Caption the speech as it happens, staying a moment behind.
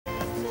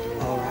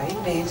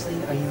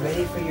Evangeline, are you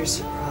ready for your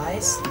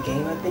surprise? The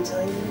game I've been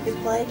telling you you could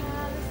play?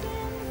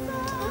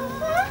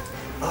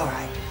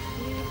 Alright.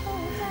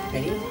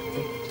 Ready?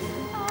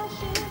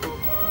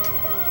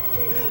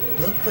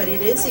 Look what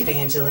it is,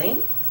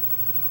 Evangeline.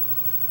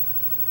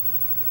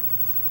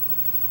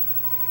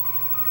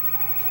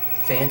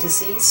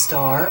 Phantasy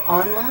Star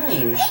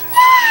Online.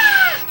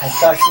 I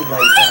thought you'd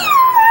like that.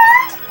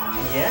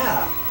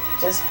 Yeah,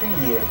 just for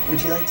you.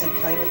 Would you like to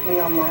play with me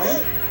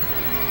online?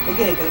 We're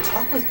gonna go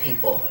talk with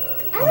people.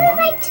 I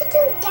would like to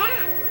do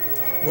that.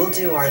 We'll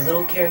do our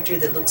little character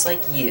that looks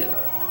like you.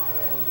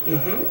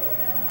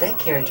 That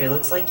character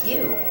looks like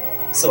you.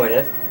 Sort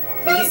of.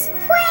 Let's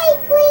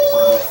play,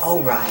 please.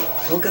 Alright,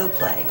 we'll go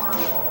play.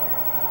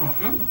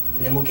 And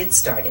then we'll get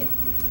started.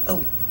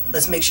 Oh,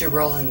 let's make sure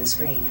we're all on the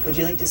screen. Would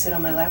you like to sit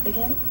on my lap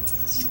again?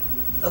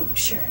 Oh,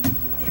 sure.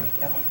 There we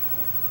go.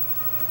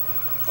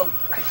 Oh,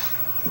 right.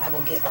 I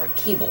will get our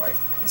keyboard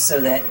so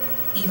that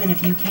even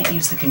if you can't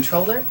use the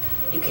controller,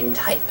 you can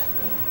type.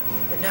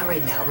 But not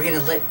right now. We're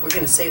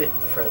gonna save it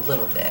for a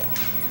little bit.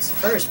 Because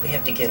first we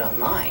have to get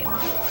online.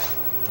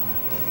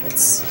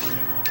 Let's see.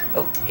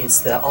 Oh,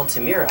 it's the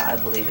Altamira, I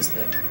believe is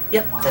the...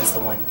 Yep, that's the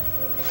one.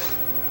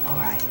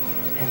 Alright.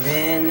 And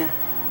then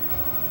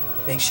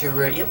make sure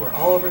we're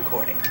all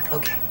recording.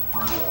 Okay.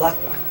 Block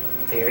 1.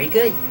 Very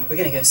good. We're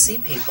gonna go see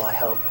people, I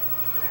hope.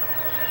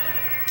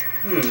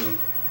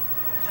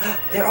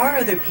 There are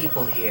other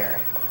people here.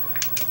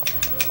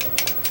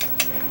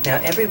 Now,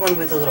 everyone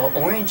with a little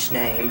orange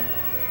name...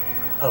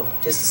 Oh,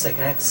 just a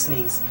second, I have to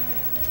sneeze.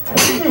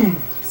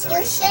 Sorry.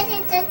 You should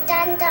have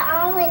done the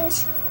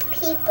orange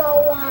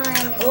people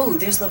one. Oh,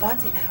 there's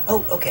Leviathan.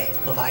 Oh, okay,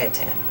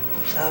 Leviathan.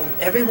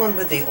 Everyone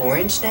with the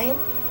orange name?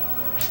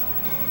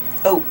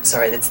 Oh,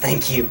 sorry, that's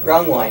thank you.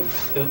 Wrong one.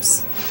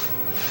 Oops.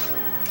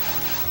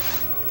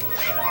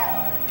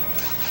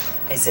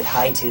 I said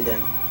hi to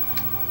them.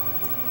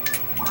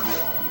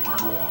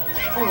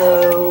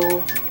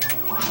 Hello.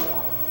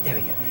 There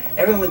we go.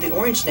 Everyone with the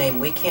orange name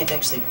we can't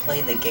actually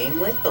play the game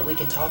with, but we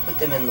can talk with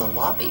them in the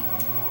lobby.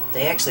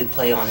 They actually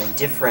play on a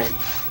different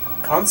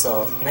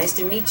console. Nice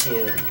to meet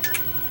you.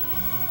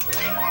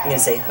 I'm gonna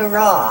say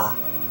hurrah.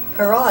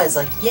 Hurrah is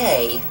like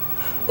yay.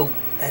 Oh,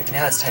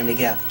 now it's time to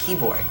get out the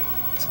keyboard.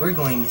 So we're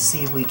going to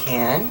see if we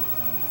can.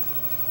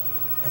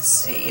 Let's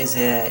see, is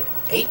it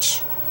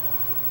H?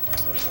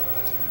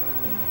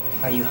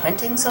 Are you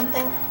hunting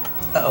something?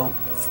 Uh-oh.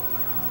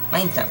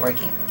 Mine's not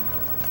working.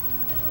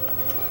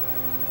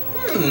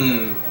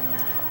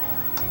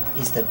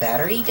 Is the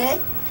battery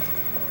dead?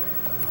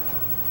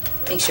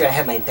 Make sure I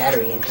have my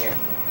battery in here.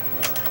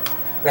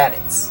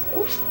 Rabbits.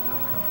 Ooh.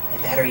 My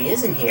battery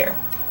is in here.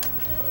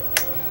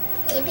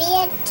 Maybe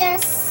it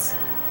just...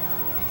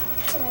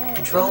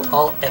 Control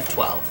Alt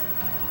F12.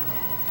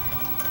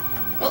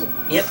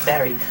 Oh, yep,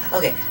 battery.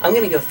 Okay, I'm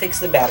gonna go fix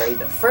the battery,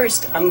 but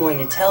first I'm going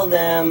to tell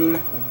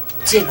them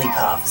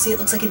Jigglypuff. See, it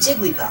looks like a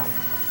Jigglypuff.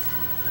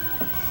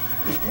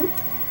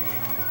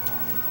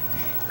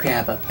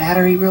 Grab a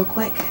battery real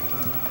quick.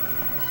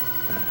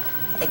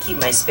 I keep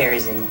my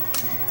spares in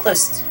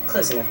close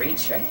enough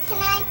reach, right?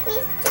 Can I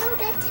please do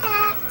the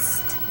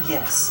text?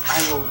 Yes,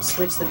 I will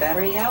switch the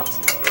battery out,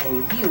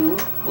 and you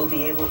will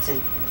be able to...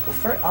 Well,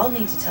 first, I'll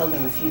need to tell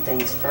them a few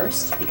things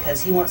first,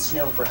 because he wants to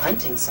know if we're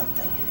hunting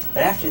something.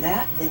 But after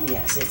that, then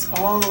yes, it's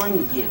all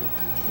on you.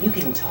 You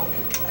can talk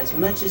as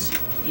much as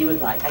you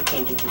would like. I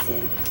can't get this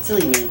in.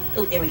 Silly me.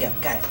 Oh, there we go.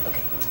 Got it.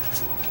 Okay.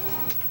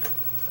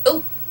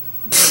 Oh!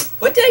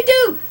 What did I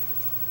do?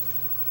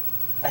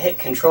 I hit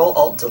Control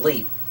Alt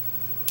Delete.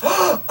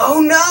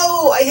 Oh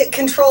no! I hit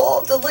Control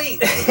Alt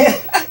Delete.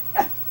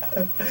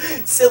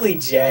 Silly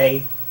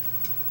Jay.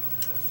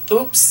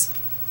 Oops.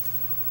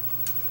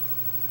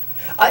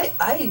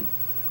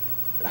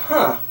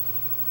 Huh.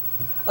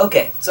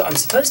 Okay, so I'm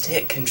supposed to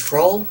hit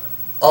Control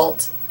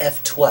Alt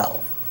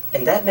F12,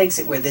 and that makes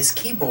it where this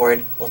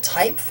keyboard will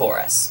type for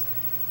us.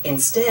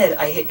 Instead,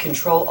 I hit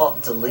Control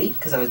Alt Delete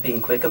because I was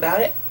being quick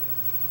about it,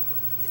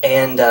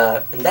 and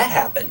that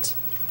happened.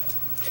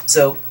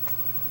 So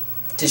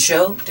to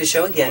show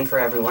again for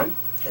everyone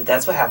that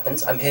that's what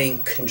happens, I'm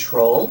hitting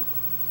Control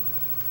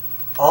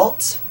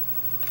Alt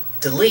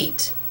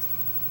Delete,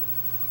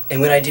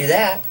 and when I do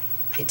that,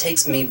 it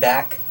takes me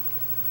back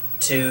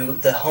to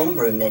the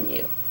homebrew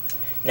menu.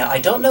 Now, I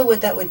don't know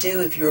what that would do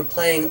if you were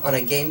playing on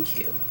a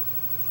GameCube.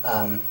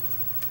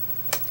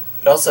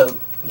 But also,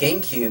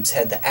 GameCubes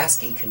had the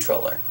ASCII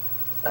controller.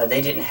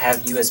 They didn't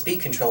have USB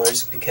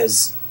controllers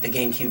because the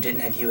GameCube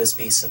didn't have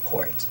USB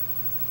support.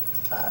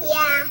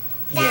 Yeah,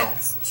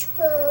 that's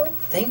true.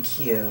 Thank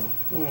you.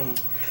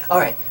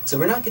 Alright, so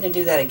we're not going to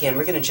do that again.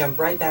 We're going to jump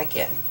right back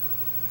in.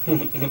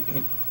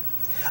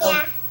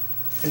 Yeah.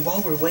 And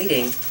while we're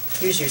waiting,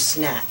 here's your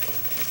snack.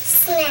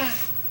 Snack.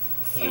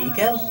 Here you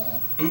go.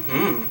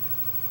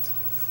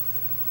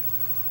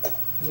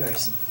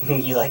 Yours.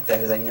 You like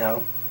those, I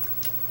know.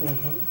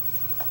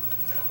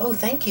 Oh,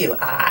 thank you.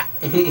 We're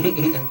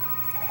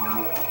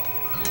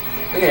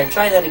going to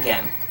try that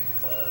again.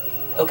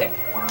 Okay.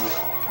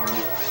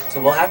 So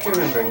we'll have to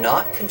remember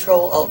not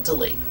Control Alt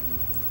Delete.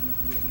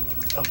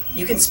 Oh,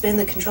 you can spin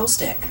the control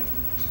stick.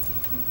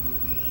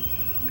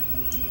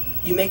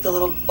 You make the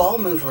little ball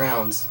move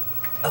around.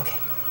 Okay,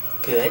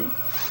 good.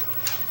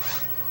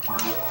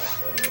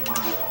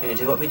 We're gonna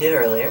do what we did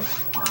earlier.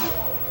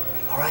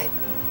 Alright,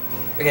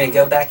 we're gonna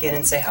go back in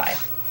and say hi.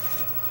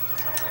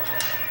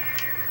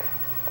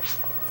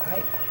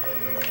 Alright,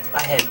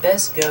 I had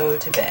best go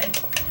to bed.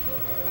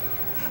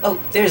 Oh,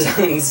 there's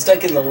he's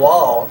stuck in the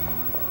wall.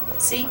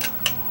 See?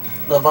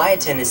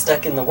 Leviathan is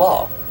stuck in the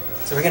wall.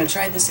 So we're gonna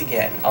try this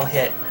again. I'll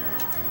hit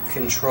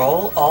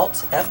Control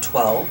Alt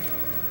F12.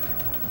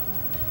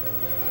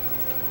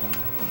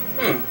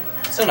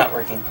 Still not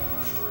working.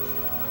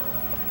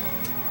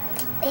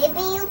 Maybe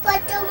you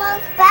put the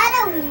wrong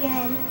battery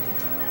in.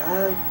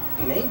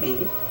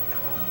 Maybe.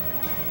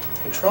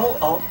 Control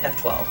Alt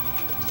F12.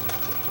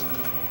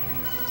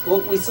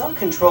 Well, we saw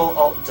Control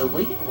Alt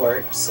Delete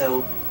work,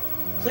 so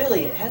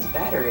clearly it has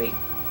battery.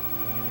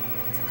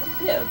 What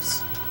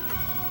gives?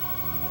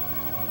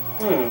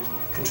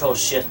 Control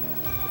Shift.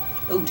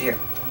 Oh dear.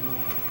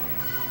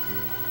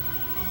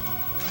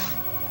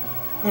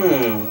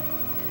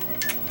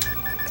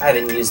 I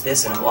haven't used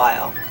this in a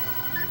while.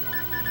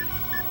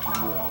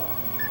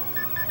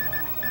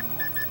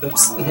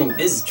 Oops,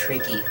 this is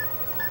tricky.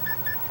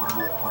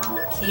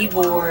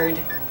 Keyboard.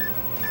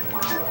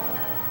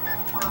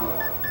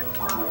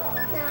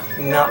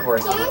 Not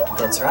working.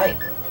 That's right.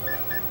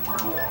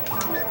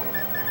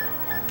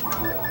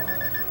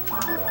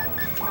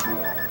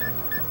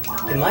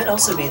 It might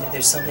also be that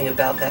there's something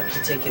about that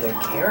particular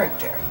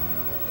character.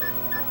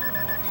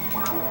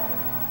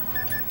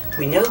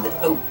 We know that...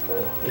 Oh,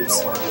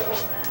 oops.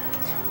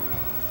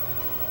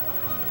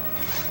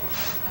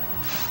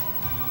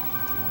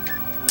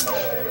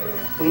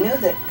 We know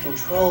that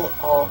Control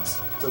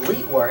Alt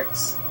Delete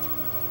works.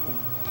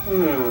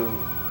 Maybe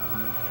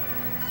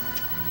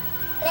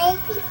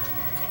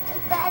the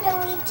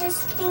battery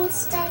just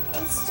thinks that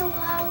it's the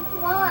wrong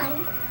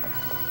one.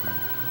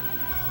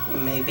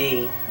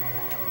 Maybe.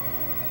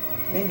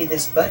 Maybe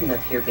this button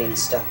up here being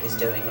stuck is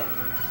doing it.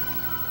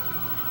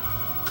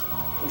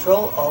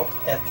 Control Alt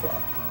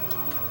F12.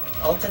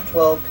 Alt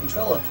F12,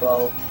 Control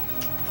F12.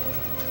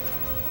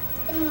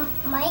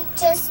 It might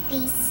just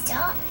be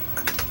stuck.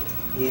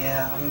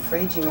 Yeah, I'm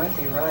afraid you might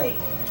be right.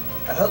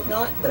 I hope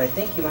not, but I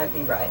think you might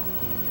be right.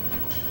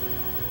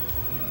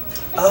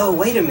 Oh,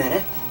 wait a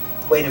minute.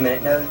 Wait a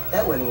minute, no,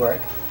 that wouldn't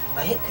work.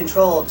 I hit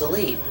Control Alt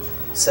Delete,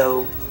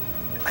 so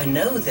I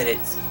know that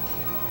it's...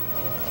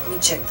 Let me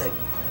check the...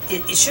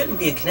 It shouldn't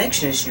be a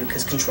connection issue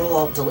because Control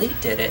Alt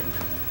Delete did it.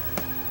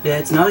 Yeah,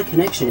 it's not a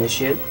connection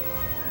issue.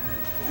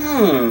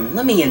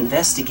 Let me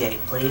investigate,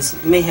 please.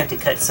 We may have to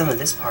cut some of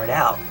this part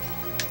out.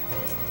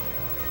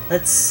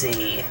 Let's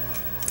see.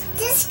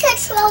 This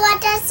controller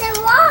doesn't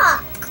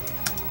work.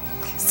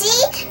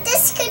 See,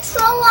 this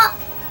controller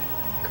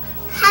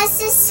has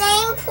the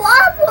same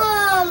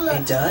problem.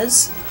 It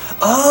does?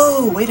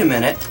 Oh, wait a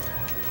minute.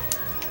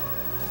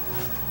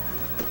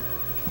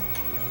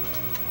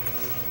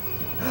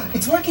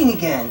 It's working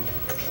again.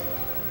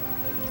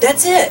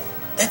 That's it.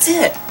 That's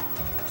it.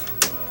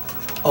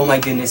 Oh my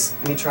goodness.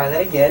 Let me try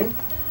that again.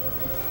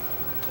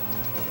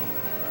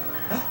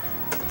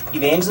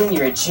 Evangeline,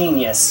 you're a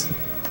genius.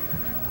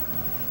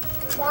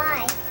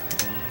 Why?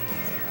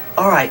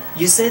 Alright,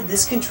 you said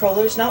this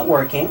controller's not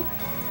working.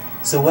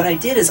 So what I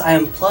did is I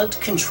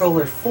unplugged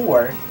controller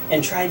 4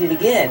 and tried it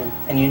again.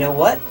 And you know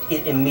what?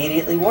 It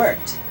immediately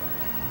worked.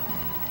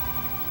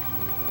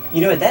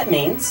 You know what that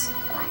means?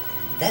 What?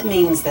 That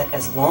means that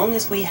as long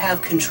as we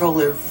have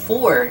controller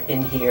 4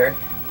 in here,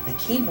 the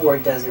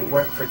keyboard doesn't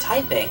work for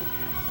typing.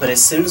 But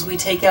as soon as we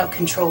take out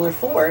controller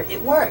 4, it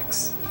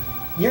works.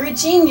 You're a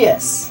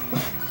genius!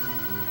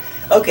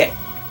 Okay,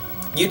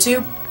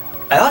 YouTube,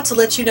 I ought to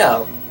let you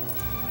know.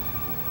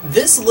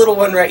 This little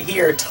one right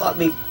here taught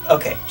me...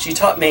 Okay, she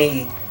taught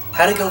me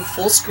how to go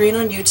full screen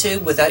on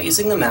YouTube without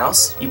using the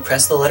mouse. You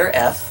press the letter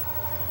F.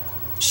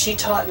 She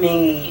taught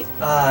me...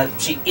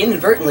 she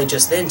inadvertently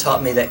just then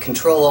taught me that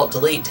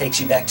Control-Alt-Delete takes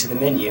you back to the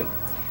menu.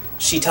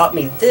 She taught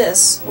me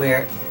this,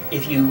 where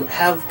if you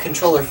have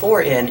controller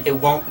 4 in, it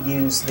won't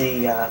use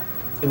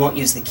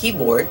the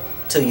keyboard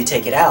till you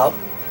take it out.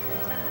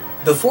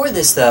 Before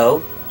this,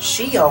 though,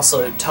 she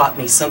also taught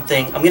me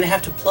something. I'm going to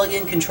have to plug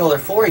in controller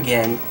 4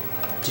 again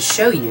to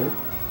show you.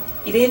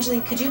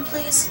 Evangeline, could you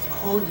please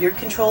hold your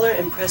controller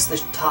and press the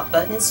top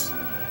buttons?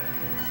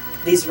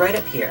 These right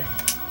up here.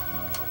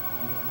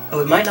 Oh,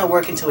 it might not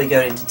work until we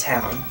go into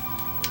town.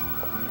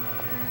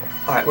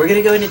 Alright, we're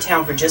going to go into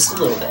town for just a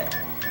little bit.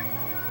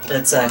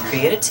 Let's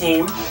create a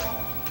team.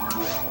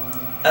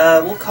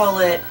 We'll call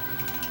it,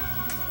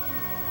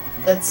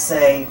 let's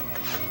say,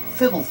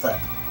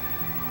 Fibblethup.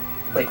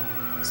 Wait,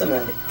 something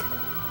like it.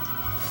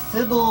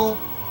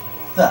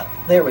 Fibblethup.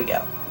 There we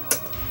go.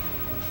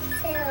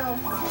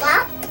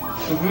 Fibblethup?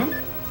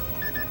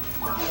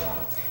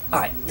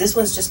 Alright, this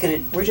one's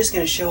we're just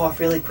gonna show off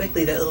really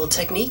quickly that little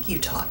technique you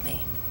taught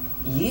me.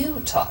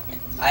 You taught me.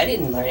 I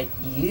didn't learn it,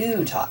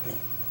 you taught me.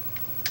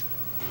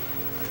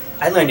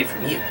 I learned it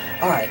from you.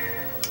 Alright,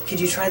 could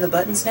you try the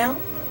buttons now?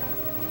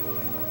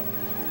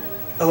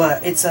 Oh,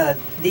 it's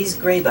these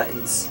gray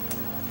buttons.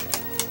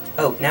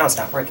 Oh, now it's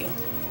not working.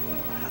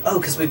 Oh,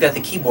 because we've got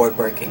the keyboard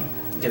working.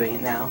 Doing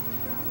it now.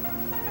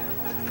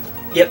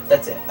 Yep,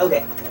 that's it.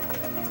 Okay.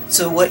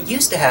 So what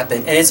used to happen,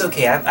 and it's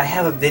okay, I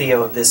have a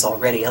video of this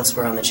already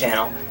elsewhere on the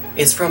channel.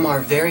 It's from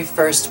our very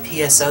first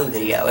PSO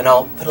video, and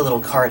I'll put a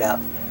little card up.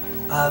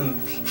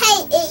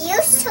 Hey, it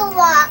used to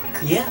walk.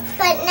 Yeah.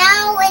 But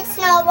now it's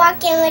not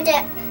walking with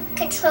the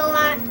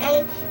controller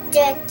and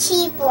the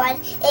keyboard.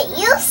 It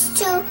used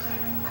to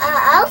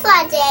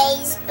other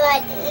days,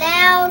 but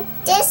now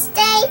this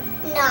day,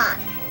 not.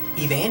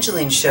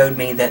 Evangeline showed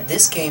me that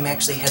this game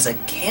actually has a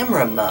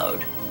camera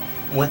mode.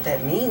 What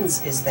that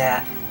means is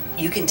that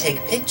you can take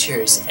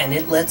pictures and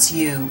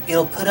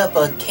it'll put up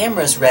a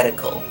camera's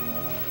reticle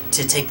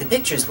to take the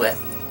pictures with.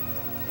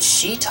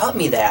 She taught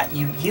me that.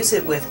 You use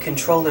it with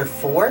controller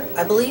 4,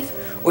 I believe?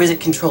 Or is it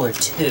controller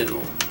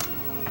 2?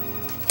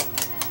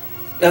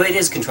 No, it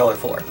is controller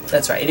 4.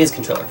 That's right, it is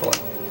controller 4.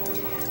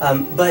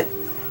 But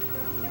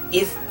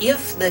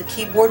if the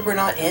keyboard were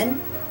not in,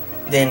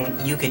 then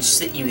you could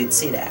see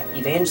that.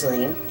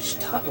 Evangeline, she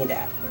taught me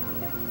that.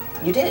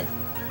 You did.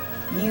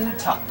 You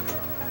taught me.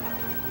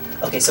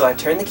 Okay, so I've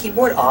turned the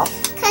keyboard off.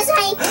 Because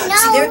I know...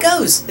 See, there it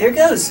goes! There it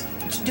goes!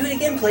 Do it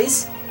again,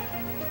 please.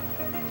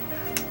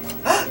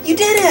 You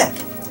did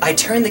it! I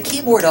turned the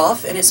keyboard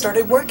off and it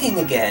started working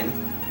again.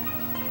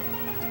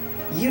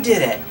 You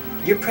did it.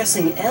 You're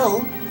pressing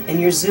L and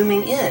you're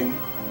zooming in.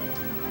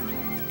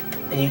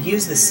 And you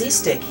use the C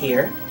stick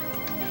here,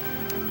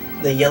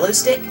 the yellow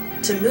stick,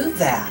 to move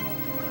that.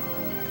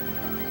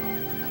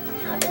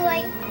 How do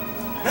I...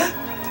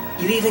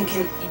 You even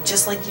can,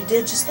 just like you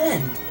did just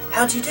then.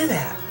 How'd you do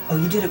that? Oh,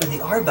 you did it with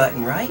the R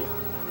button, right?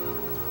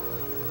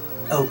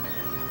 Oh.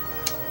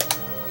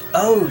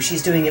 Oh,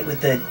 she's doing it with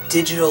the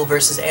digital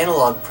versus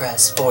analog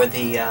press for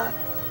the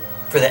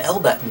L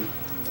button.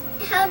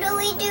 How do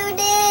we do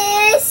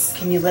this?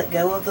 Can you let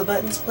go of the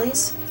buttons,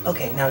 please?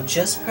 Okay, now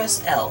just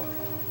press L.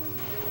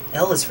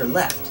 L is for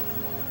left.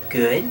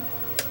 Good.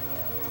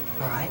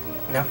 Alright,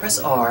 now press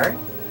R.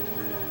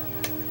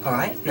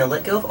 Alright, now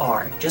let go of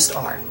R. Just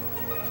R.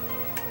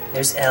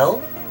 There's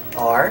L,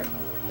 R,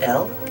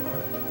 L,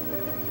 R.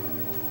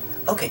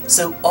 Okay,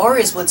 so R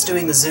is what's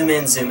doing the zoom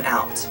in, zoom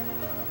out.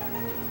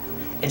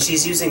 And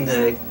she's using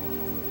the...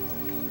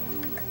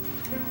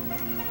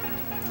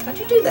 How'd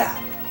you do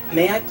that?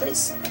 May I,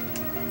 please?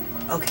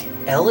 Okay,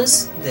 L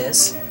is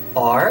this,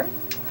 R,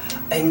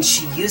 and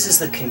she uses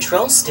the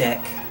control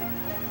stick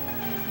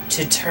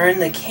to turn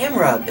the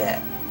camera a bit.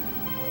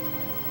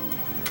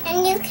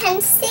 And you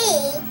can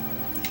see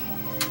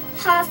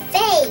her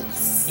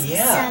face.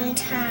 Yeah.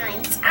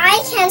 Sometimes.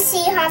 I can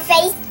see her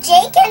face.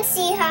 Jay can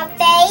see her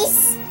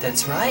face.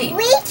 That's right.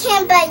 We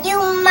can, but you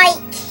might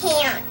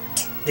can't.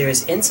 There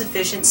is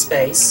insufficient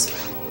space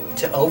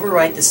to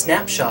overwrite the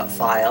snapshot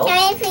file. Can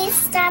I please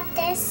stop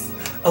this?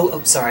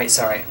 Oh, sorry.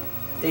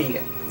 There you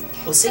go.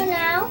 Well, see? So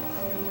now?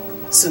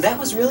 So that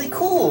was really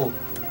cool.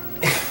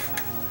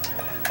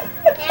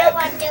 Now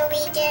what do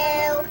we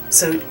do?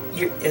 So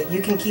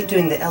you can keep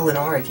doing the L and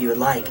R if you would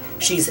like.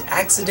 She's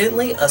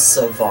accidentally a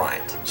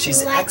savant.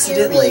 She's What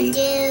accidentally... do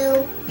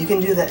we do? You can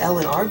do the L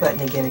and R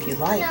button again if you'd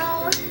like.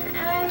 No,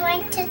 I would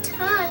like to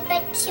turn,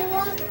 but she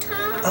won't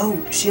turn.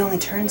 Oh, she only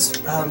turns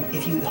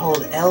if you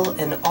hold L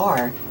and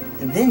R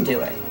and then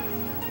do it.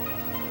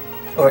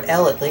 Or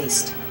L at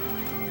least.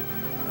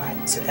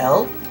 Alright, so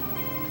L.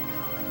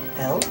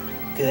 L.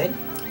 Good.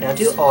 Now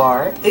do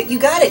R. You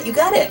got it! You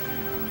got it!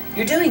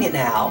 You're doing it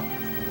now.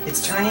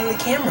 It's turning the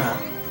camera.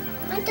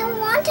 I don't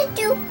want to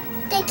do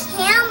the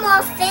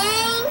camera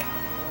thing.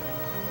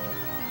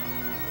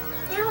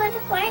 I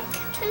would like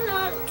to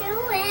not do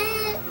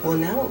it. Well,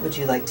 now what would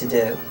you like to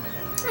do?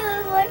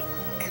 I would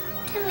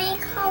like to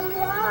make her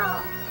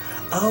walk.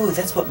 Oh,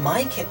 that's what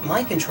my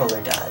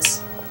controller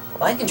does.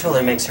 My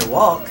controller makes her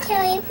walk.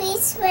 Can we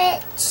please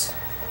switch?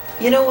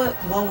 You know what?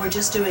 While we're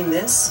just doing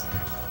this,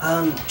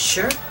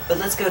 sure, but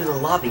let's go to the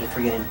lobby if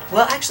we're gonna...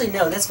 Well, actually,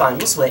 no, that's fine.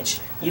 We'll switch.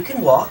 You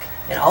can walk,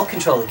 and I'll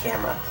control the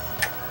camera.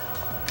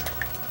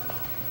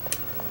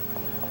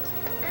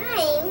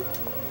 I'm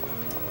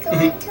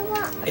going to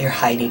walk. You're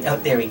hiding. Oh,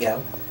 there we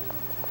go.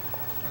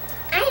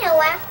 I know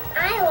where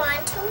I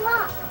want to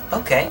walk.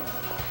 Okay.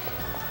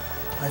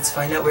 Let's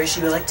find out where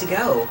she would like to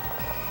go.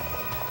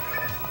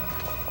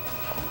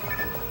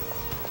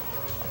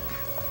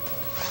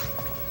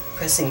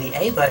 Pressing the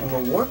A button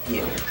will warp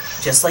you,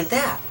 just like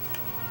that.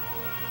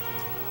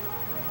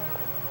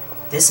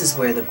 This is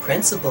where the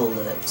principal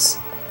lives.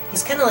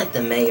 He's kind of like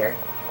the mayor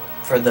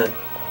for the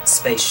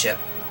spaceship.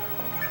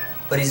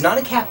 But he's not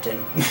a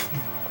captain.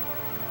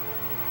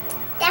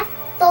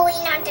 Definitely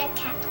not the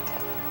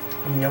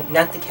captain. No,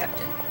 not the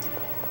captain.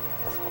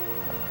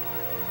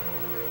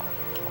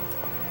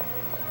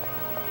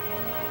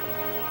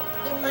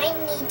 You might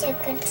need to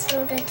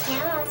control the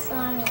camera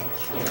for me.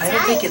 I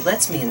don't think it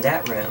lets me in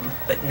that room,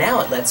 but now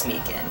it lets me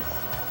again.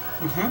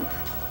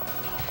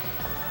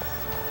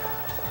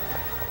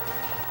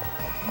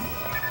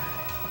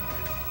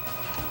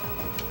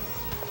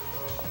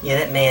 Yeah,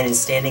 that man is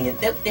standing in...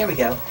 There we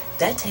go.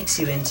 that takes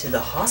you into the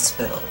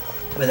hospital,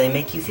 where they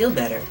make you feel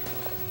better.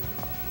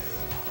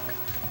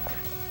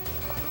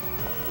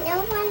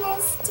 No one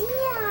is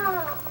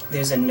there.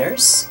 There's a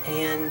nurse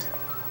and,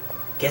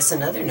 guess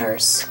another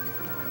nurse.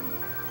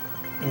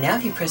 And now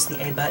if you press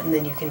the A button,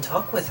 then you can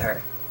talk with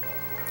her.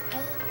 A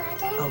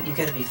button? Oh, you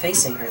gotta be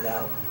facing her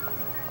though.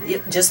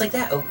 Yep, just like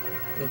that. Oh,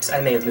 oops,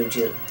 I may have moved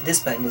you. This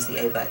button is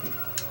the A button.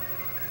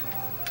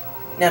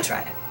 Now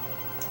try it.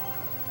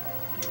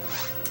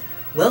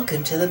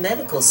 Welcome to the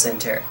medical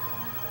center.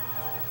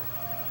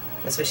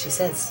 That's what she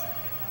says.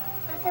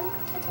 Welcome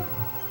to the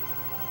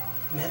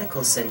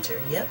Medical center,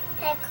 yep.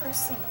 medical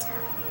center.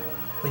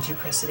 Would you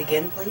press it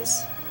again,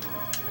 please?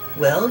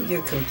 Well,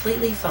 you're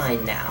completely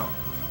fine now.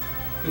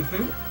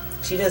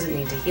 She doesn't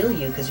need to heal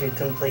you because you're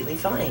completely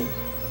fine.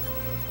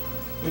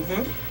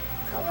 But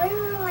when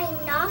will I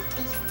not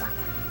be fine?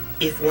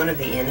 If one of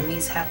the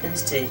enemies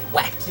happens to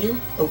whack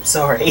you... Oh,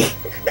 sorry.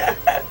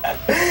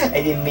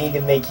 I didn't mean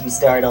to make you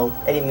startle.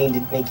 I didn't mean to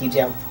make you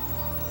jump.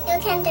 You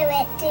can do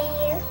it, do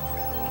you?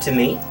 To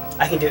me?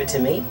 I can do it to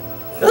me?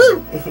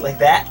 Ooh! Like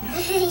that?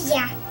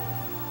 Yeah.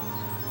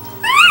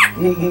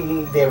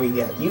 There we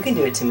go. You can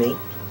do it to me.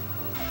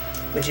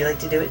 Would you like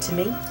to do it to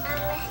me?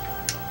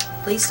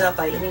 Please stop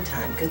by any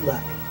time. Good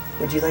luck.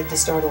 Would you like to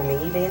startle me,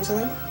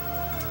 Evangeline?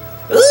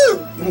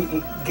 Ooh!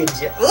 Good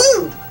job.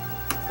 Ooh!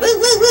 Woo,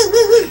 woo, woo,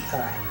 woo, woo!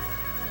 Alright.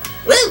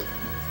 Woo!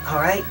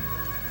 Alright.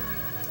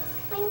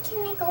 When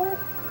can I go?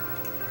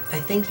 I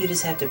think you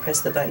just have to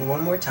press the button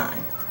one more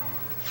time.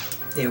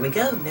 There we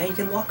go. Now you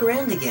can walk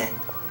around again.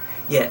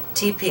 Yeah,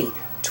 TP.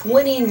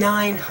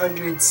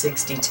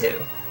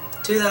 2,962.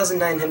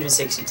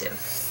 2,962.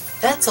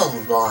 That's a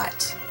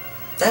lot.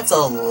 That's a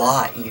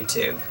lot,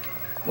 YouTube.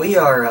 We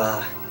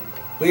are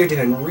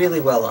doing really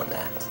well on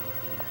that.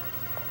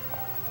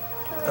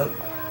 Oh,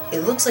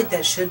 it looks like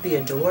that should be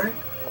a door,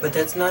 but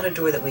that's not a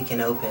door that we can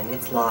open.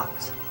 It's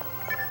locked.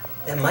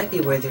 That might be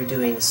where they're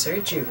doing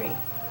surgery.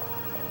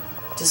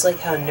 Just like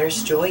how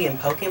Nurse Joy in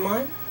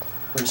Pokemon,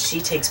 when she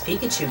takes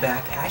Pikachu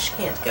back, Ash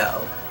can't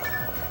go.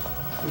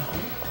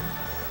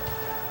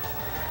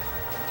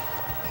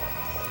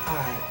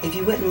 Alright, if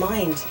you wouldn't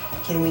mind,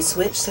 can we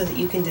switch so that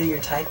you can do your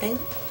typing?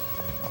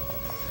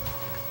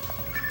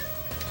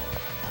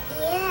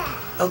 Yeah.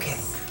 Okay.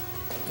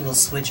 We'll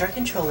switch our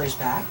controllers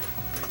back.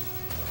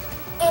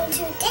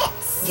 Into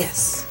this.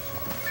 Yes.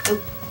 Oh,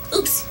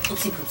 oops,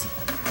 oopsie poopsie.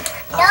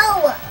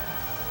 No.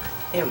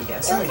 There we go.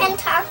 You can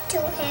talk to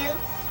him.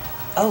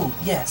 Oh,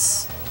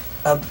 yes.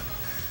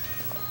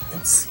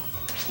 Let's see.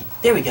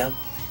 There we go.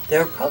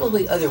 There are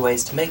probably other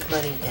ways to make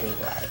money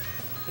anyway.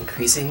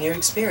 Increasing your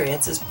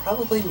experience is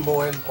probably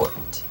more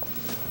important.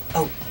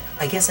 Oh,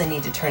 I guess I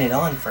need to turn it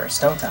on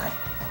first, don't I?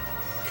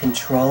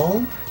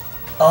 Control,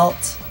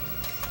 Alt,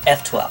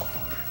 F12.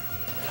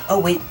 Oh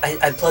wait,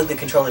 I plugged the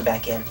controller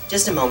back in.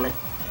 Just a moment.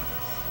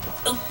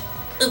 Oh,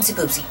 oopsie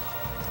poopsie.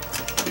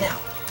 Now,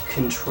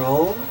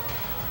 Control,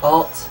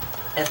 Alt,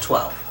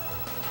 F12.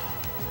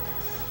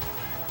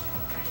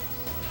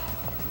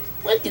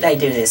 What did I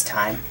do this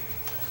time?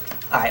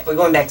 Alright, we're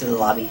going back to the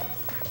lobby.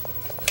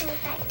 Go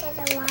back to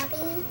the lobby.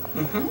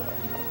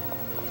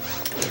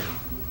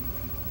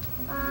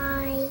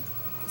 Bye.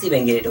 See if I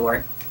can get it to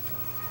work.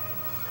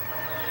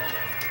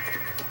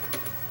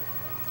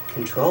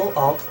 Control,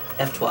 Alt,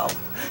 F12.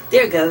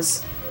 There it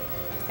goes.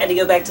 Had to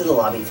go back to the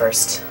lobby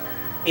first.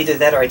 Either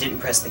that or I didn't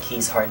press the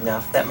keys hard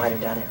enough. That might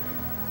have done it.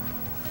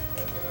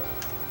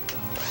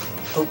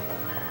 Oh.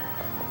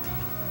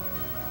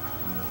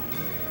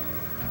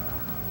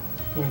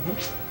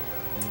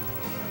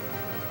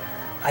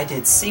 I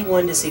did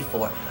C1 to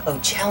C4. Oh,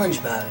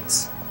 challenge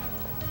modes.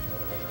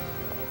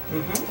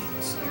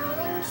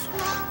 Challenge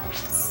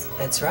modes.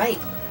 That's right.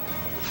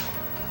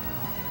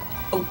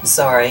 Oh,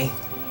 sorry.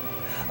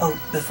 Oh,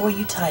 before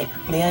you type,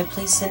 may I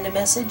please send a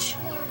message?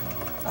 Yeah.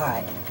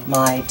 Alright.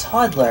 My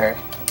toddler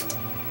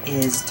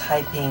is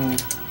typing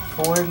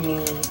for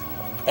me,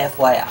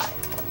 FYI.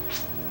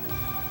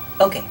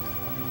 Okay.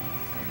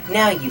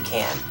 Now you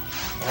can.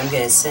 And I'm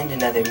going to send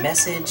another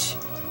message.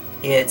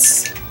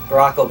 It's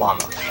Barack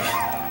Obama.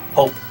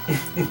 Hope.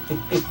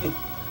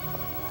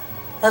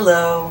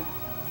 Hello.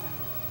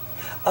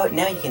 Oh,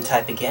 now you can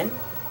type again.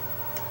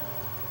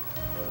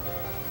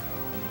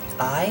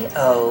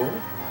 I-O.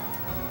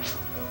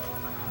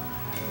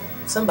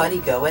 Somebody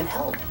go and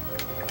help.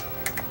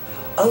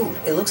 Oh,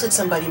 it looks like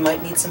somebody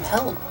might need some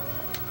help.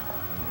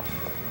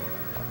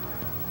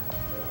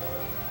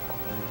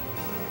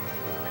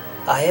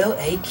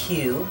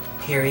 IOAQ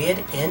period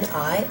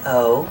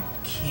NIOQA.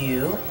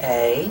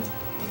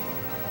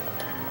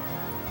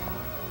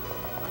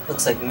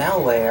 Looks like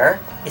malware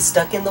is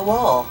stuck in the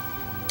wall.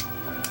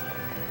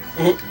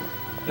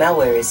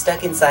 Malware is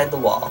stuck inside the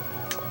wall.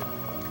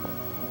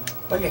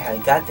 Wonder how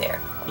he got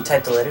there. You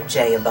typed the letter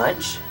J a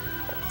bunch.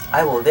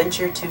 I will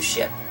venture to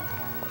ship.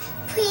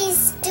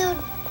 Please do.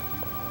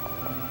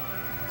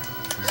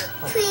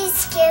 Please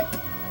skip.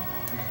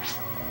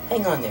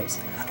 Hang on there.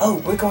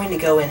 Oh, we're going to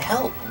go and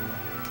help.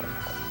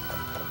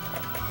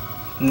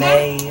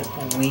 May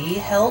we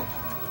help?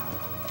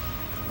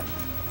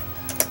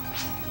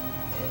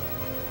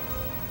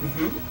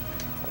 Mm-hmm.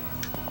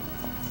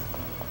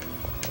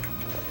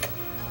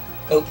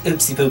 Oh,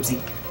 oopsie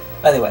poopsie.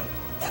 By the way,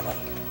 that way.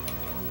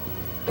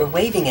 We're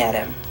waving at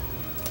him.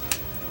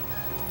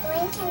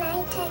 When can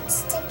I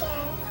text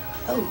again?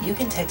 Oh, you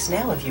can text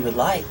now if you would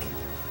like.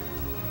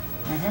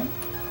 Mm-hmm.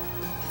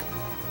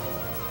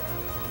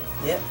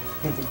 Yep.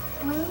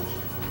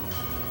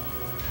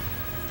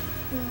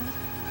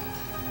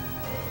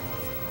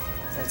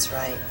 That's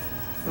right.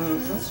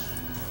 Mm-hmm.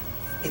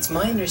 It's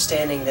my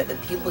understanding that the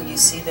people you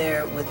see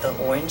there with the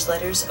orange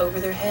letters over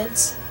their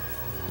heads,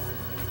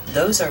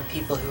 those are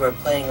people who are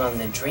playing on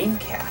the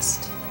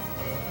Dreamcast.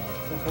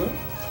 Mm-hmm.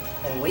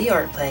 And we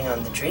aren't playing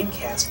on the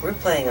Dreamcast, we're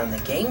playing on the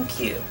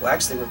GameCube. Well,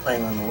 actually, we're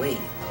playing on the Wii.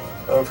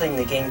 But we're playing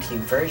the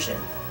GameCube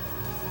version.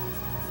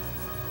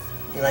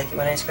 You like it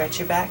when I scratch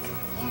your back?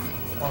 Yeah.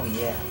 Oh,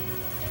 yeah.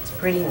 It's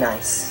pretty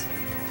nice.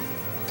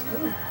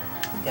 Ooh, we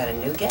got a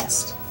new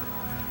guest.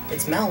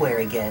 It's malware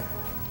again.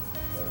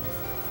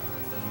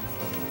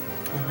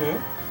 Mm-hmm.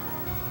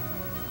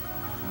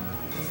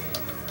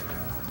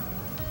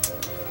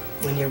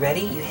 When you're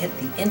ready, you hit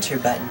the enter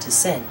button to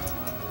send.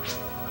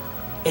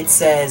 It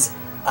says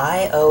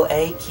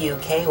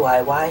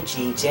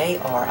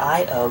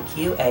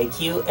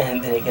IOAQKYYGJRIOQAQ,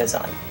 and then it goes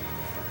on.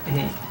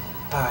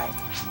 Alright.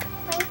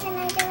 When can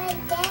I do it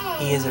again?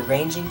 He is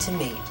arranging to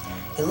meet.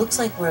 It looks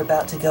like we're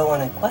about to go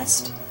on a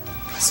quest.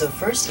 So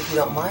first, if you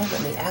don't mind,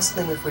 let me ask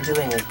them if we're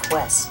doing a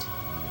quest.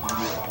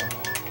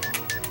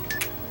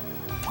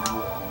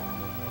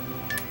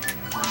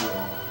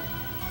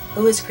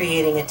 Who is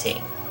creating a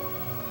team?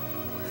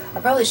 I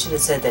probably should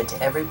have said that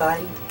to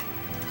everybody.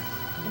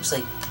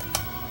 Actually,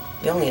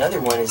 the only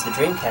other one is the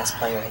Dreamcast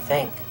player, I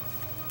think.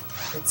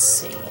 Let's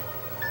see.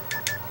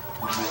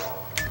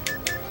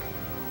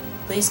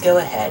 Please go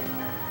ahead.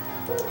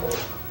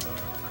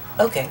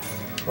 Okay,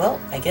 well,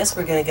 I guess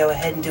we're gonna go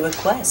ahead and do a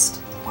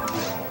quest.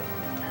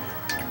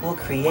 We'll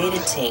create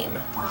a team.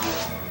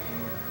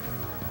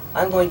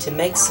 I'm going to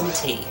make some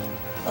tea.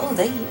 Oh,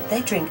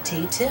 they drink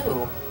tea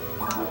too.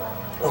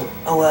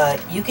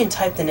 You can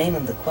type the name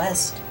of the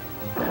quest.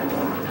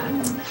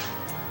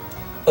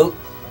 Oh,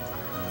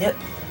 yep.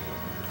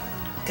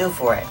 Go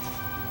for it.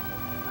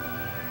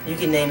 You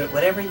can name it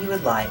whatever you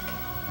would like.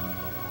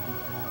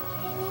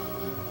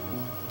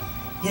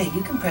 Yeah,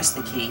 you can press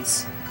the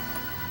keys.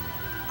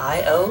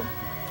 I-O?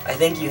 I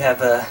think you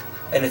have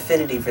an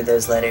affinity for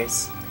those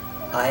letters.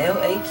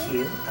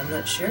 I-O-A-Q, I'm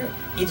not sure.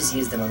 You just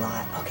use them a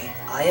lot. Okay,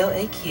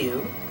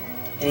 I-O-A-Q.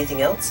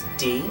 Anything else?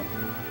 D.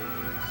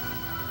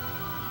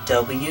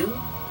 W.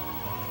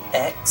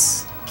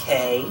 X.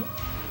 K.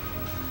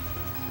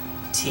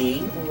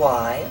 T.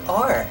 Y.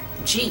 R.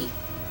 G.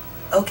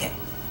 Okay.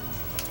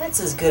 That's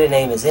as good a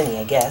name as any,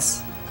 I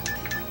guess.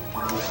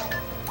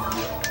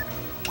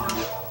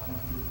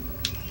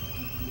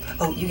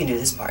 Oh, you can do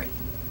this part.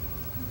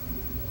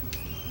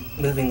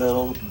 Moving the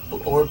little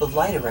orb of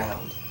light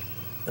around.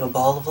 Little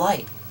ball of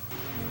light.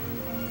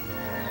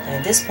 And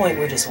at this point,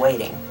 we're just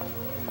waiting.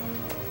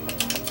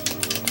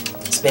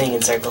 Spinning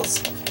in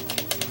circles.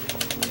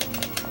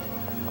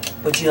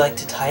 Would you like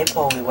to type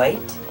while we wait?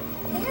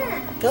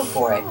 Yeah. Go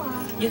for it.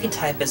 You can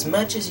type as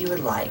much as you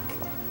would like.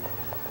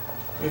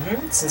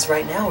 Since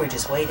right now we're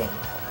just waiting.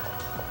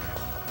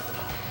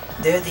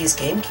 There are these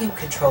GameCube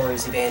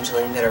controllers,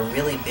 Evangeline, that are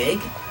really big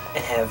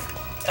and have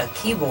a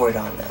keyboard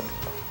on them.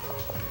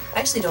 I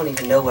actually don't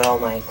even know what all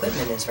my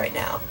equipment is right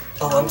now.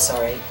 Oh, I'm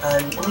sorry.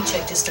 Let me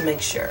check just to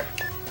make sure.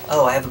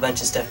 Oh, I have a bunch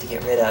of stuff to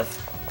get rid of.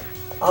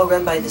 I'll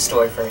run by the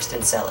store first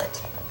and sell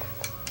it.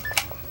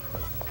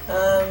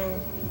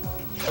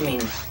 I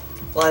mean,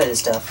 a lot of this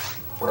stuff.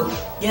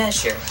 Oh, yeah,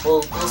 sure.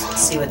 We'll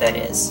see what that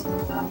is.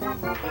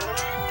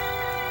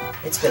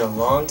 It's been a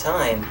long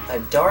time. A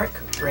dark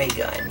ray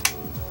gun.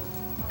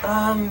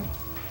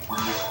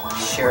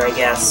 Sure, I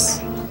guess.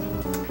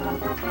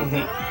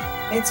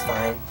 It's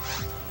fine.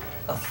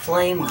 A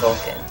flame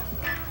Vulcan.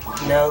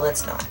 No,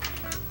 let's not.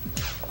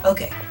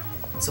 Okay,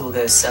 so we'll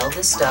go sell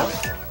this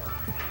stuff.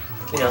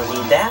 We don't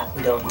need that.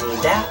 We don't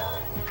need that.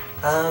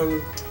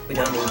 We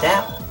don't need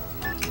that.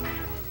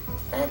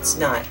 That's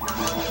not.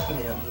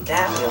 We don't need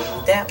that. We don't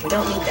need that. We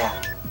don't need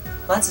that.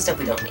 Lots of stuff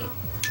we don't need.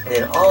 And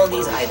then all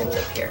these items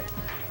up here.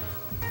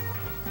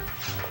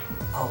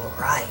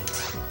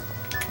 Alright.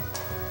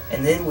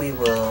 And then we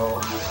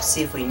will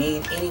see if we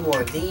need any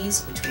more of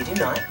these, which we do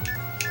not.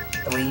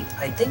 And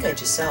I think I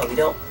just saw we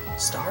don't.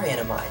 Star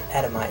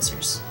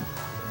atomizers.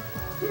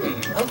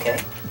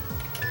 Okay.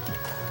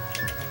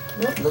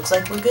 Well, looks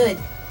like we're good.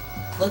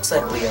 Looks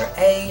like we are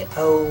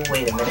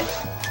wait a minute.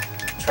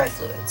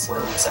 Trifluids.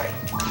 Oh, sorry.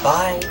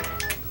 Bye.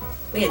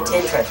 We had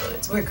 10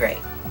 trifluids. We're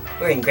great.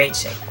 We're in great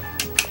shape.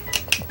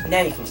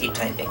 Now you can keep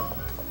typing.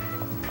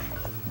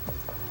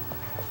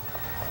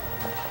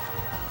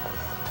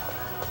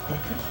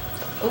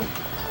 Oh.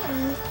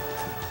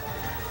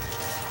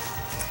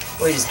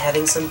 We're just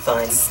having some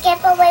fun.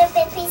 Skip a little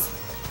bit, please.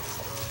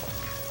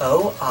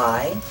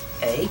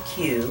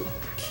 O-I-A-Q,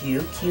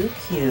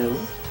 Q-Q-Q.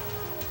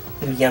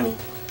 Ooh, yummy.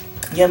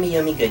 Yummy,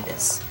 yummy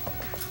goodness.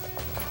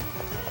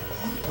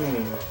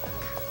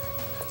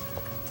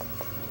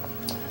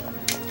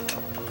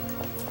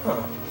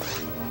 Huh.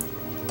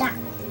 Done.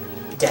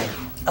 Done.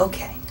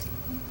 Okay.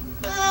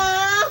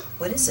 Oh,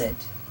 What is it?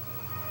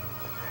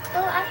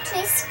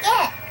 actually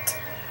skipped.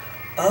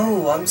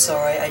 Oh, I'm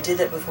sorry. I did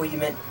that before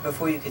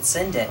you could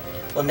send it.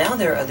 Well, now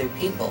there are other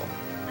people.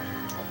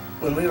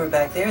 When we were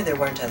back there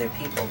weren't other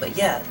people. But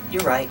yeah,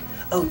 you're right.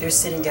 Oh, they're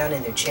sitting down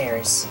in their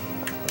chairs.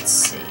 Let's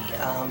see.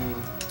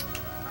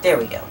 There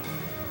we go.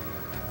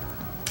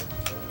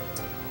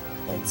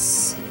 Let's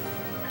see.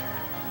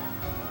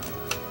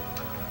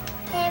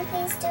 Can I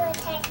please do a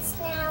text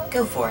now?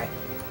 Go for it.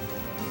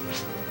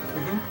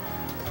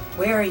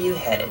 Where are you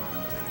headed?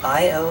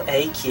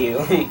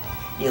 I-O-A-Q.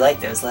 You like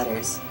those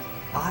letters.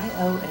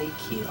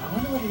 I-O-A-Q. I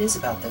wonder what it is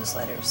about those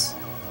letters.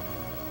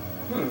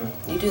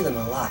 You do them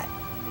a lot.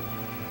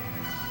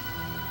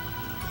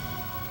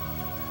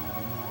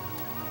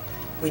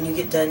 When you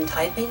get done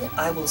typing,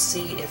 I will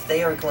see if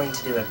they are going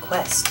to do a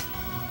quest.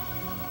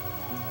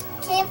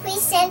 Can you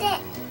please send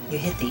it? You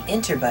hit the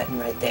enter button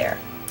right there.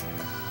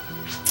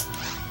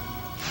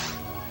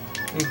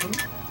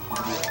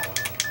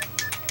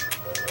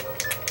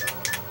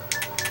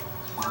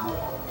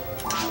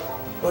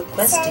 What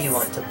quest do you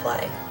want to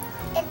play?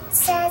 It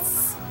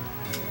says,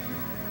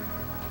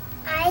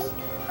 I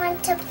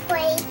want to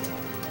play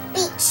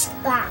beach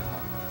ball.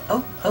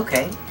 Oh,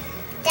 okay.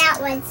 That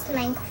was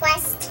my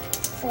quest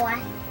for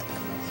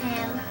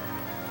him.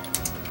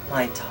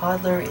 My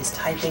toddler is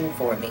typing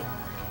for me.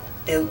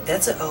 Ew,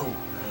 that's a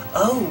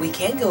oh, we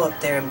can go up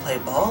there and play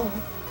ball.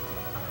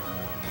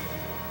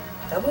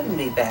 That wouldn't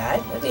be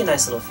bad. That'd be a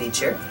nice little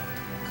feature.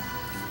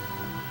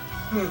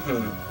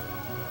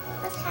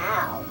 But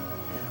how?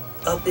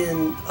 Up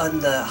on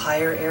the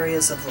higher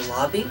areas of the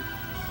lobby.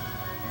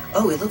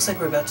 Oh, it looks like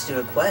we're about to do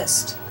a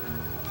quest.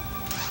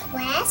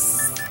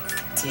 Quest?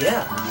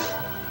 Yeah.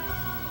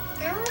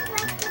 I would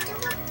like to do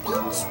a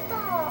beach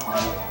ball.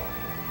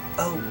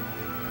 Oh,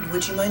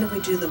 would you mind if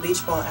we do the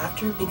beach ball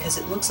after? Because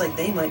it looks like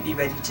they might be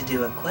ready to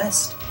do a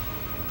quest.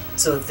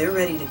 So if they're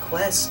ready to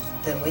quest,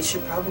 then we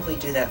should probably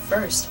do that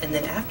first, and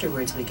then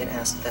afterwards we can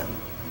ask them.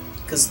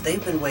 Because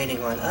they've been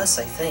waiting on us,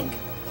 I think.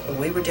 When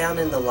we were down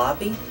in the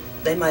lobby,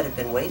 they might have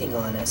been waiting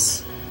on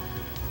us.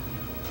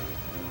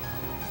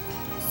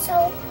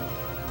 So,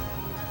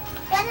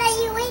 what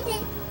are you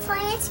waiting for?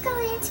 Let's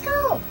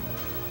go.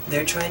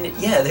 They're trying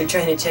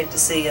to check to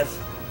see if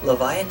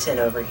Leviathan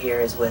over here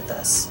is with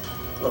us.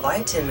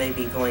 Leviathan may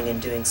be going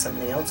and doing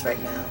something else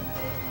right now.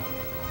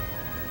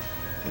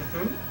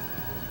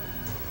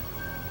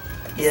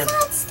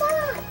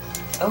 Stop.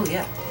 Oh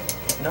yeah.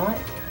 If not,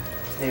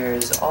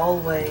 there's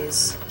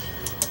always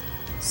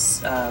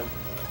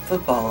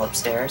football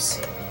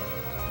upstairs.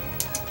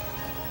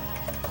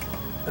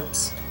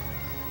 Oops.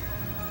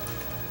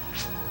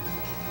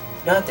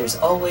 Not there's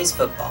always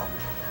football.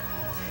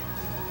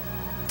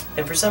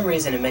 And for some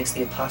reason it makes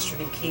the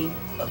apostrophe key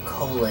a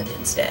colon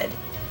instead.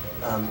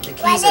 The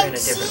keys are in a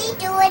different Why did she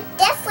do a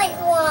different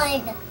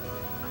one?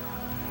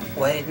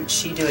 Why didn't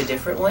she do a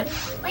different one?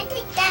 Why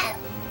did that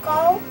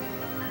go?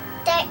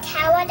 That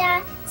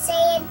calendar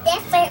say a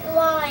different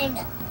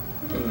one?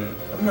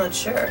 I'm not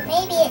sure.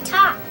 Maybe it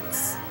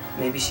talks.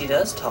 Maybe she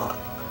does talk.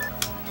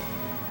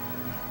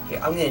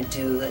 Here, I'm gonna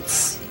do, let's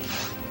see.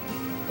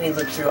 Let me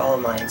look through all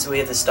of mine. So we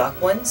have the stock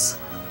ones.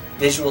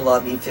 Visual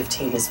Lobby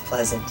 15 is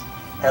pleasant.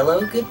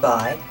 Hello,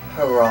 goodbye.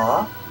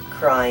 Hurrah.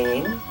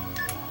 Crying.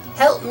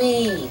 Help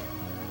me.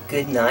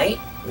 Good night,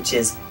 which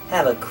is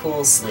have a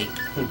cool sleep.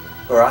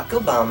 Barack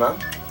Obama.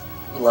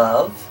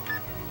 Love.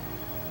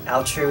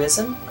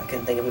 Altruism. I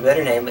couldn't think of a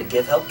better name, but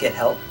give help, get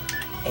help.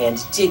 And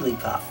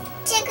Jigglypuff.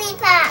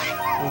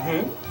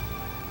 Jigglypuff.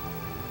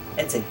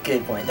 That's a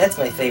good one. That's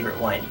my favorite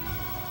one.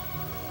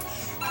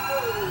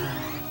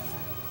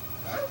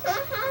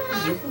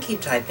 You can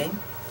keep typing.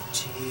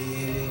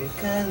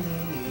 Jigglypuff.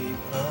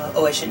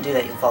 Oh, I shouldn't do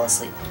that. You'll fall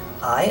asleep.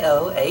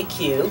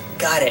 I-O-A-Q.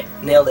 Got it.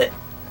 Nailed it.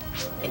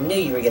 I knew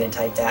you were going to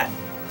type that.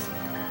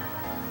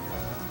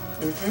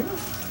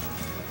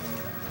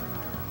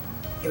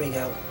 Here we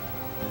go.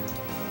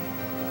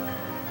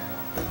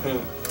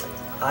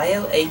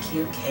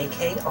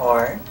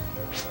 I-O-A-Q-K-K-R.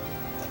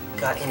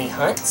 Got any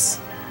hunts?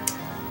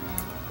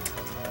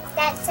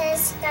 That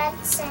says got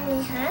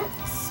any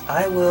hunts?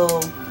 I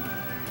will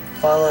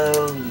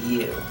follow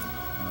you.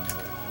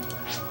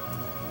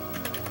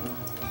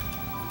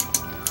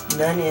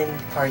 None in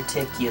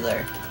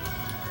particular.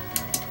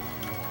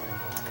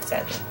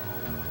 Sadly.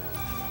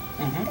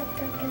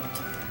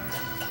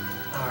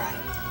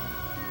 Alright.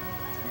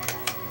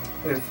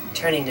 We're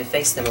turning to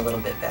face them a little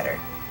bit better.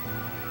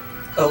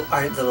 Oh,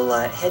 our little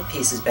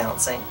headpiece is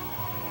bouncing.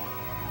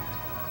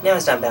 Now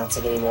it's not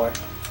bouncing anymore.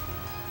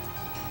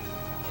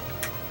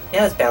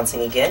 Now it's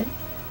bouncing again.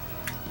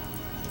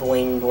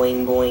 Boing,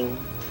 boing, boing.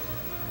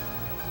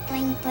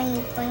 Boing,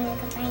 boing, boing,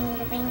 boing,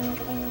 boing,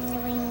 boing,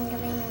 boing,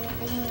 boing,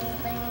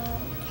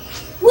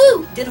 boing.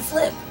 Woo! Did a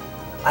flip.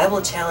 I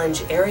will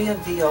challenge Area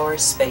VR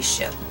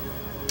Spaceship.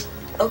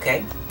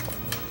 Okay.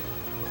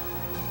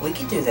 We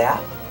can do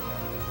that.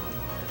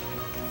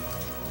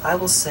 I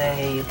will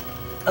say,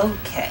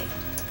 okay.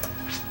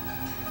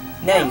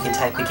 Now you can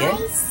type again.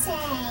 I say?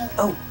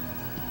 Oh,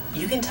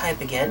 you can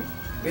type again,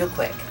 real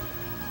quick.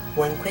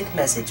 One quick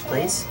message,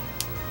 please.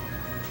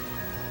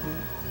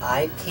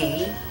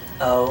 I-P-O-A-Q.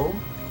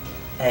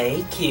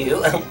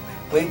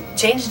 We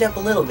changed it up a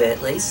little bit,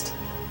 at least.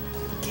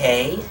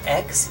 K-X-E-D-D-S.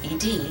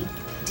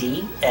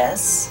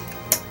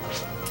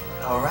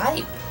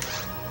 Alright.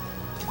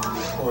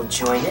 We'll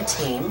join a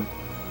team.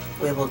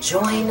 We will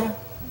join...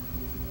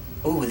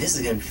 Ooh, this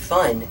is gonna be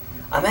fun.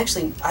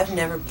 I've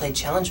never played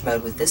challenge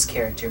mode with this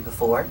character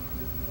before.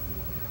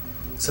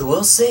 So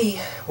we'll see.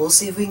 We'll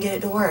see if we can get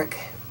it to work.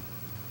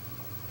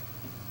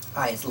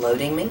 Alright, it's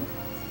loading me.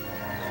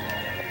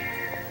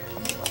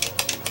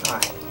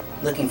 Alright,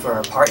 looking for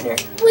our partner.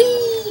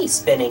 Whee!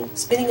 Spinning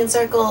in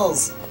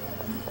circles.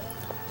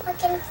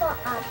 Looking for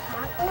our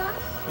partner?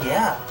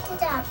 Yeah.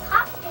 Where's our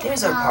partner?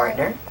 There's our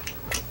partner.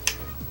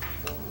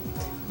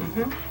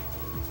 Mm-hmm.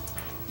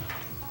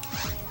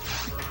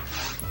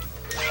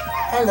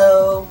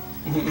 Hello.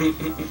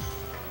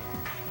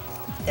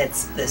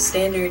 It's the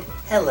standard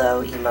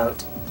hello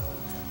emote.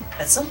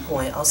 At some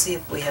point, I'll see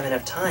if we have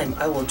enough time.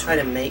 I will try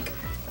to make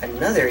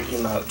another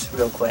emote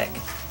real quick.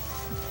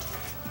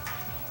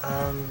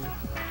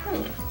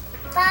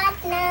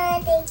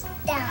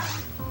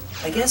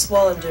 I guess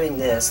while I'm doing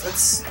this,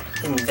 let's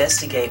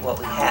investigate what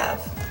we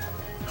have.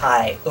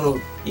 Hi. Oh,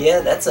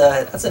 yeah, that's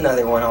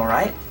another one, all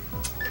right.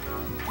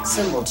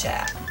 Symbol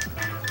chat.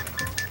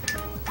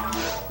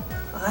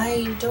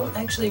 I don't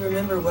actually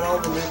remember what all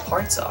the new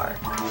parts are.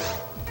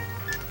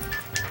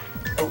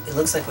 Oh, it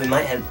looks like we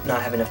might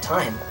not have enough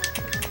time.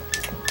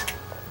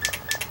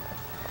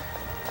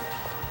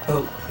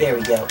 Oh, there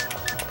we go.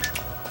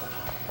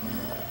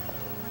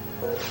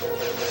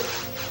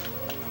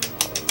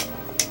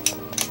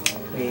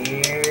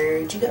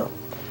 Where'd you go?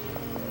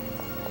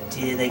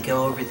 Did they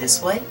go over this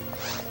way?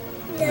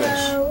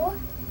 No.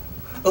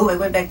 Oh, I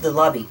went back to the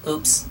lobby.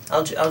 Oops.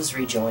 I'll just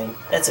rejoin.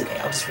 That's okay.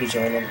 I'll just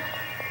rejoin him.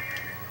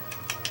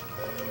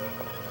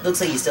 Looks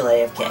like he's still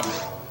AFK.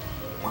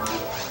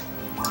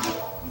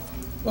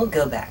 We'll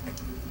go back.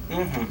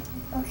 Mm-hmm.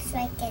 Looks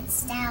like it's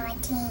still a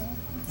team.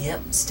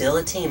 Yep, still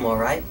a team,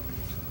 alright.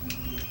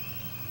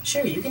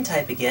 Sure, you can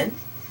type again.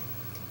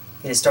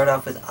 You're gonna start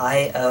off with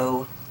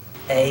I-O-A-Q.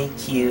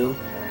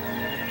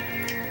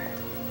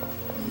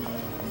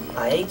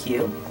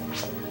 I-A-Q.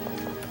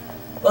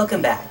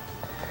 Welcome back.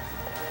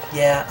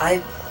 Yeah,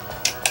 I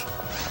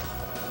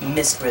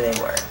missed where they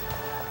were.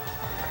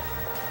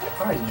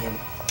 Where are you?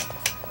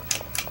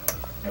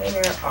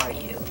 Where are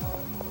you?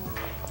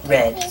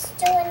 Red. Please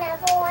do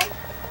another one.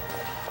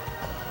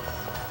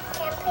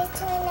 Can I please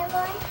do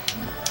another one?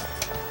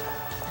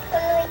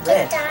 When we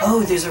Red. get done.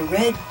 Oh, there's a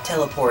red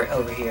teleport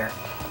over here.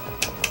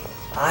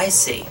 I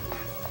see.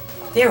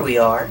 There we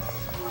are.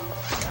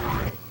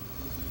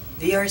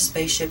 VR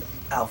Spaceship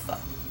Alpha.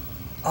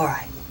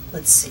 Alright,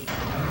 let's see.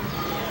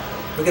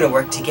 We're gonna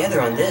work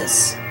together on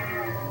this.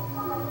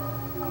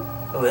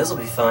 Oh, this'll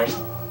be fun.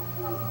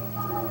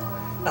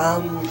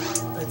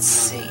 Let's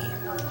see.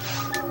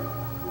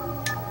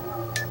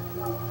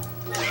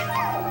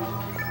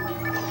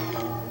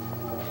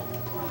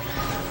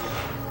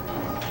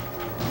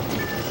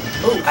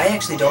 Oh, I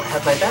actually don't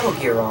have my battle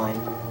gear on.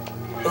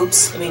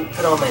 Oops, let me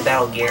put on my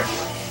battle gear.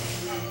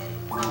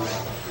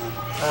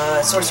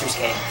 Sorcerer's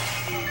Cane.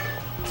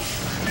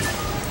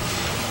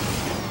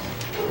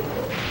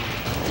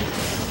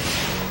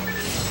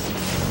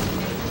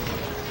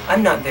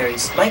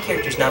 My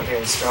character's not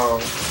very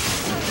strong.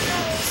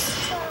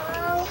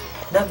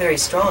 Not very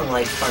strong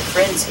like our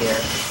friend's here.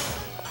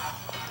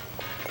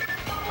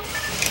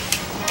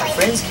 Our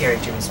friend's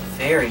character is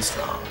very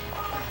strong.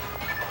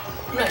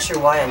 I'm not sure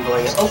why I'm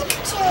going... Oh!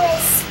 Pikachu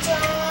is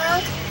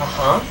strong.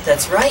 Uh-huh,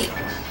 that's right.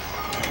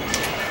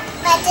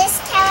 But this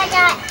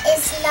character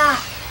is not.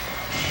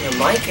 You know,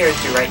 my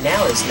character right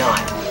now is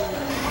not.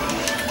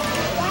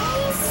 Why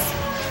is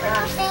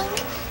Ruffin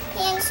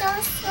being so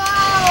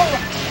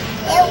slow?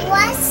 It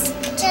was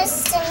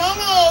just a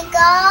minute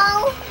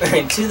ago.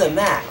 To the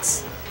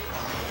max.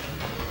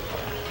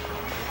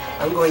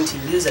 I'm going to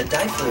use a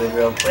dye fluid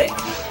real quick.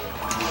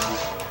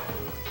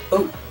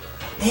 Oh,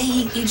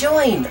 hey, he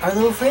joined! Our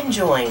little friend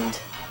joined.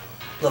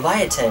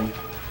 Leviathan.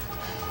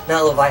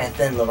 Not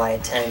Leviathan,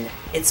 Leviathan.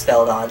 It's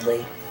spelled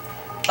oddly.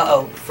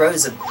 Uh-oh,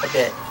 froze a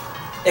bit.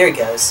 There he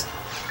goes.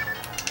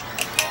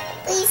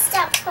 Please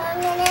stop for a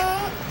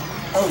minute.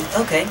 Oh,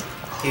 okay.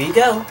 Here you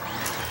go.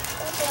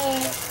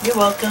 Okay. You're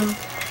welcome.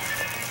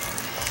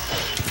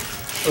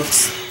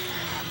 Oops.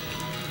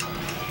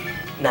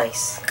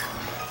 Nice.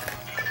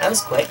 That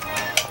was quick.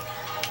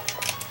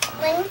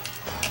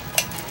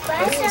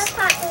 Where's your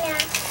partner?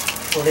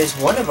 Well, there's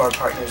one of our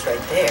partners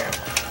right there.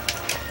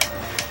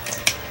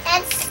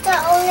 That's the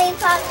only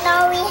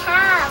partner we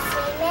have,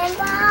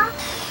 remember?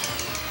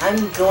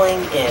 I'm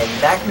going in.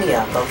 Back me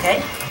up,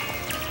 okay?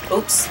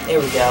 Oops, there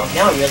we go.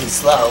 Now I'm really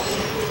slow.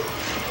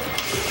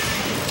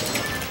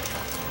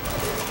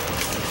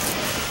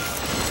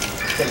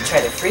 Gonna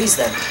try to freeze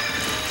them.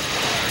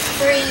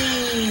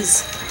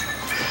 Freeze!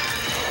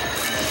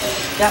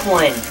 Got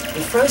one.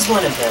 We froze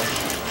one of them.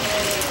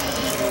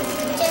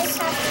 Just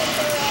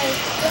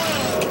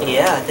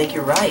Yeah, I think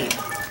you're right.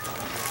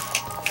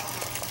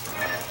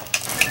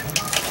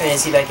 Trying to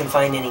see if I can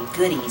find any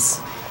goodies.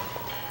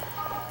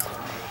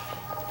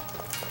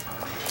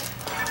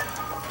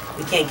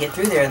 We can't get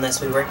through there unless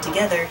we work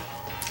together.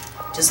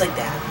 Just like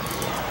that.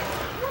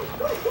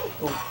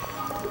 Ooh.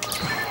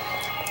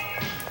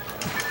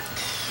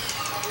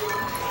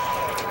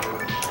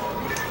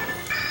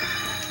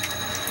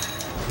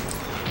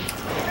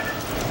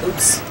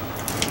 Oops.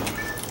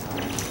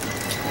 We need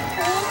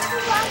to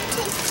work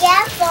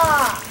together.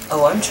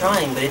 Oh, I'm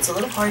trying, but it's a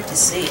little hard to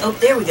see. Oh,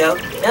 there we go.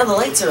 Now the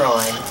lights are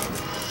on.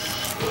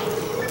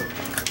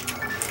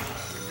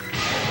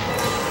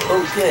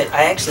 Oh, good.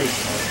 I actually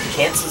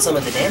canceled some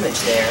of the damage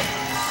there.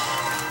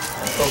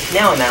 Oh,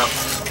 now I'm out.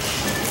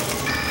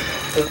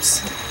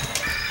 Oops.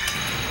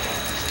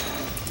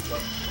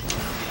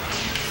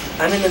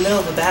 I'm in the middle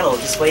of a battle.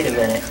 Just wait a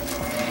minute.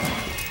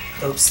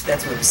 Oops,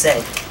 that's what it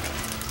said.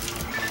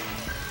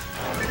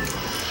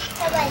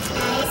 That was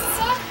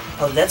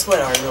nice. Oh, that's what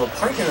our little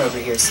partner over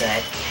here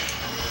said.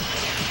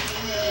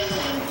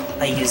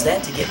 I use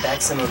that to get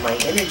back some of my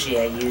energy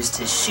I used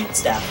to shoot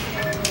stuff.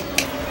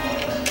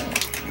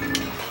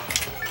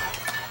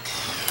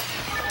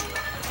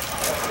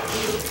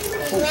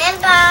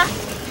 Remember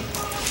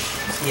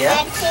Yeah?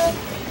 that you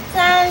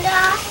found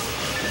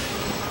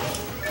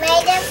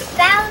made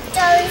about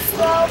those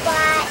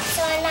robots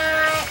or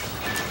not?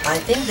 I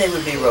think they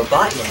would be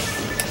Robotnik.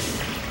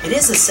 It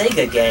is a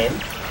Sega game.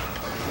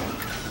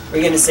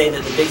 We're gonna say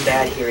that the big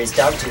bad here is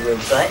Dr.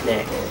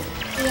 Robotnik.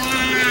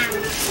 Yeah,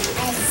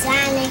 as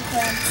Sonic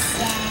would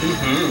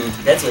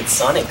say. That's what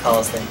Sonic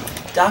calls them.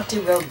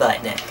 Dr.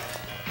 Robotnik.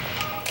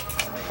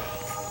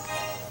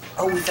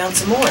 Oh, we found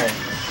some more.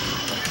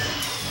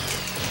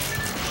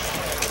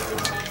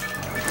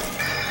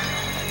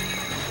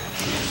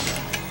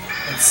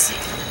 Let's see.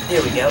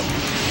 There we go.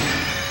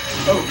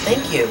 Oh,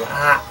 thank you.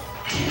 I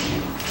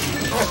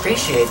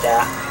appreciate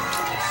that.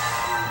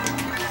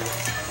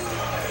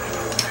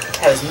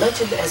 Have as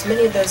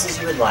many of those as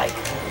you would like.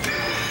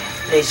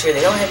 Make sure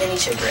they don't have any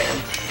sugar in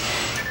them.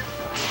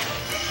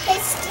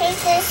 Let's take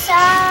this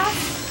off.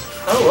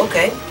 Oh,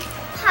 okay.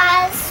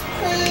 Pause,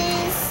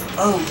 please.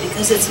 Oh,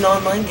 because it's an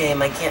online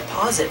game, I can't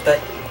pause it, but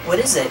what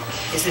is it?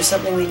 Is there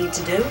something we need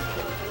to do?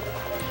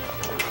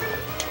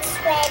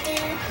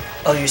 Sweaty.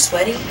 Oh, you're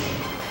sweaty?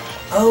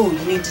 Oh,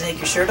 you need to take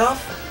your shirt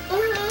off?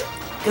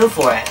 Go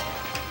for it.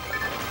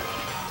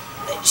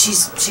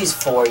 She's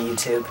 4,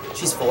 YouTube.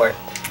 She's 4.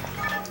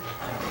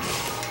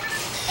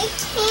 I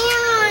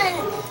can't.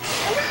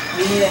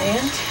 You need a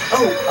hand?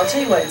 Oh, I'll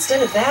tell you what,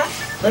 instead of that,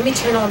 let me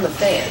turn on the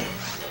fan.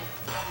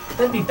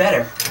 That'd be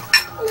better.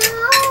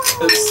 No.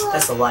 Oops,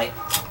 that's the light.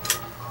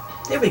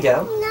 There we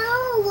go.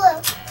 No.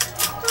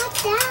 Not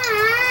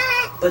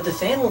that. But the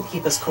fan will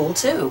keep us cool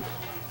too.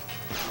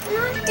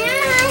 Not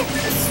that.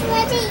 It's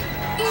sweaty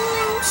in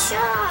my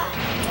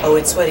shirt. Oh,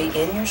 it's sweaty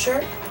in your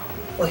shirt?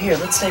 Well, here,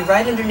 let's stay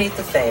right underneath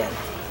the fan.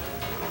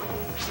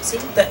 See,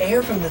 the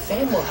air from the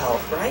fan will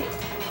help, right?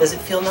 Does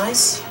it feel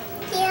nice?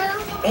 Yeah.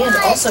 And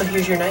but also,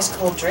 here's your nice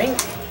cold drink.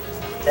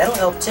 That'll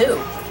help too.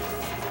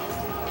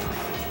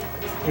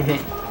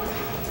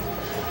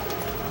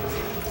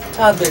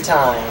 Toddler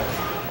time.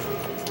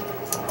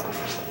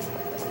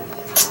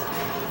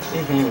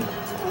 Can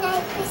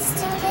I please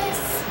do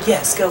this?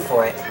 Yes, go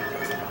for it.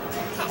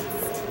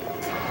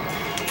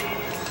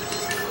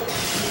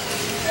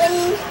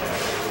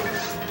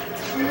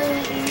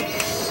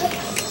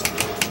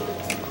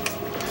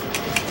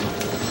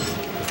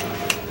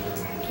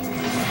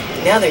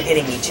 Now they're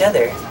hitting each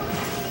other.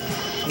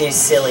 They're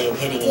silly and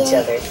hitting each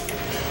other.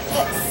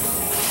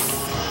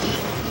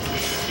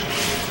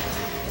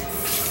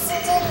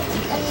 Sending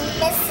a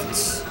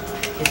message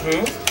to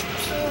you,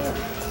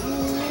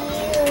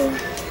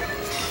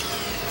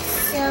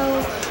 so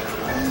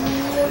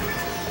you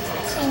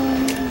can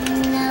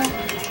know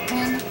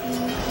when we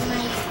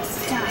might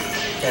start.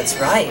 That's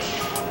right.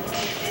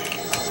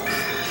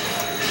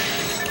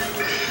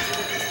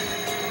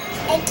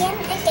 Again.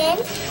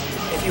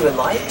 If you would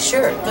like,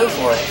 sure, go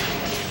for it.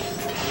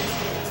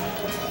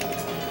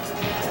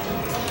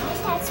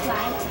 That's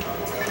right.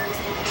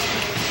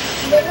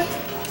 Then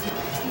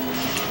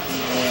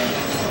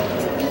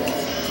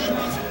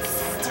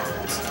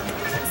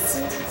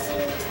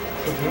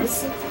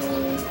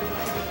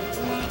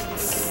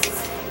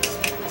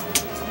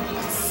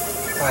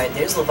Alright,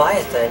 there's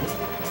Leviathan.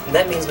 And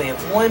that means we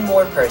have one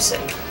more person.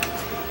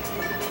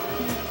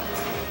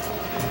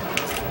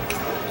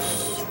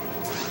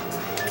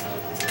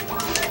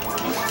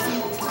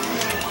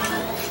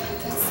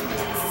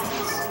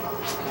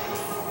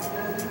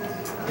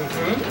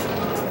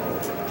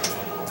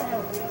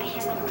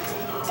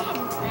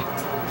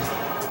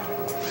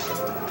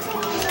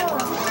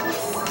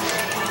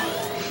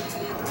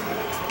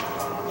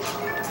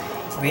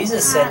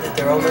 Riza said that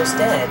they're almost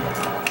dead.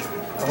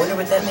 I wonder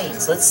what that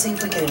means. Let's see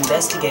if we can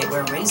investigate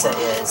where Riza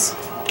is.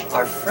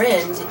 Our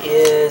friend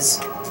is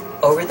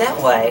over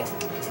that way.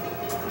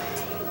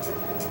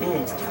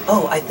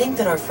 Oh, I think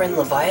that our friend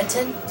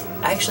Leviathan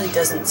actually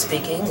doesn't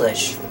speak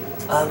English.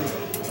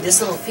 This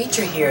little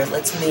feature here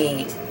lets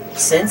me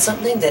send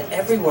something that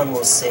everyone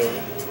will see,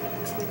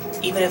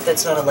 even if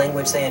that's not a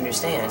language they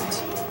understand.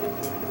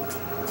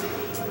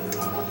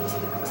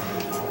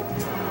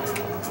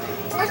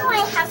 Now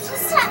I have to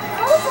start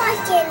over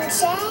again,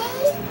 Jay.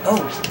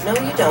 Oh, no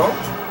you don't.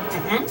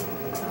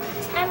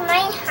 I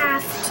might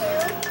have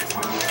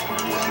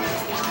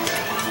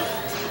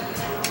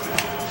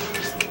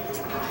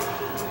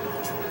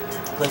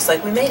to. Looks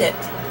like we made it.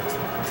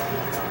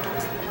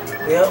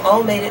 We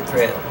all made it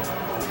through.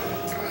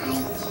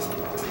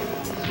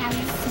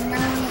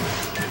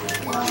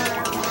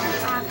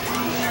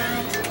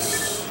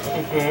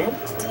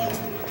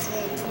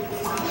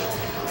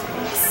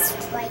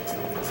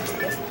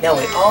 Now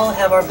we all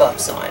have our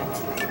buffs on.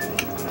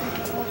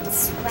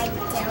 Looks like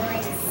there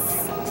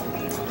was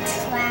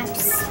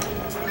traps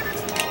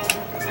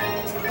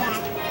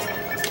back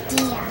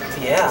there.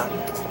 Yeah.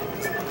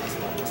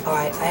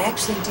 Alright, I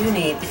actually do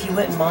need, if you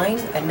wouldn't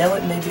mind, I know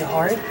it may be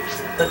hard,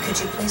 but could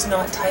you please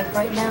not type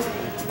right now?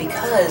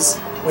 Because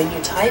when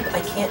you type, I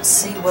can't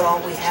see what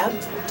all we have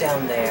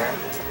down there.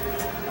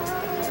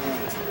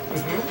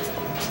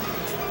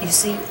 You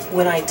see,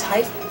 when I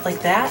type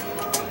like that,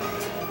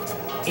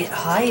 it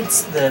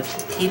hides the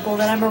people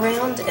that I'm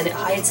around, and it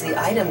hides the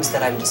items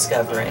that I'm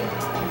discovering.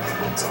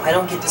 So I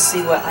don't get to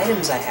see what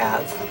items I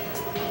have.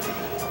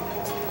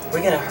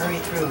 We're gonna hurry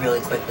through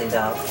really quickly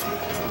though.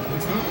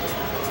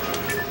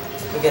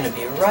 We're gonna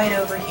be right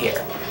over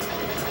here.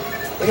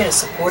 We're gonna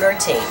support our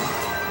team.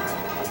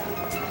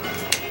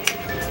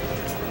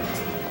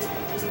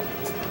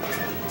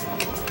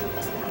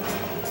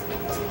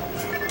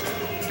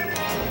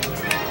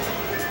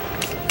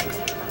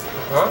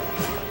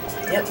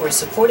 Yep, we're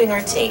supporting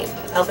our team,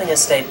 helping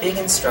us stay big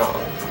and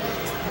strong.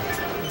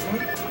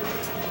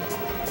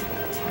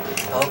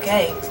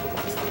 Okay.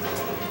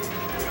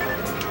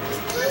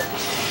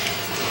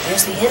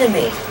 There's the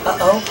enemy.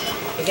 Uh-oh.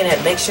 We're gonna have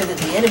to make sure that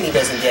the enemy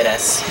doesn't get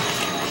us.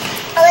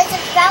 I was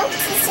about to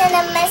send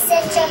a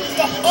message of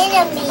the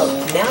enemy.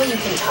 Oh, now you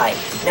can type.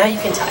 Now you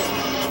can type.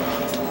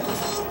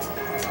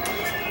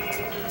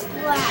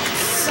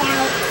 Watch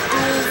out. I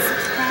was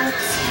about to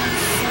send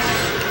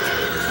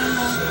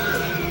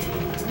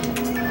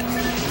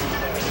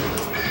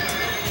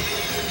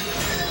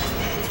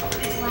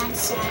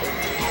watch out.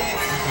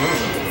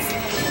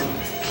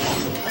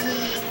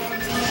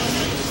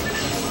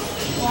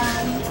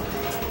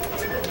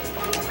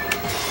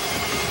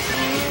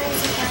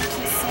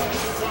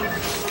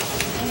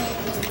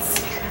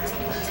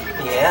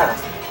 Yeah.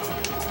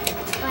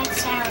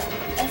 Watch out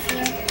if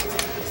you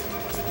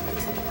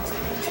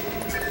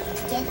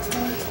get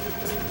the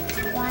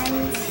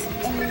ones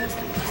in.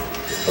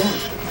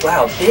 Ooh,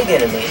 wow, big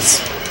enemies.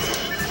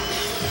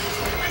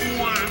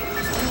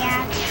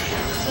 Yeah,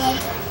 big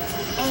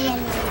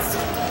enemies.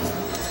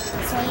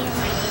 So you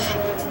might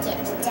get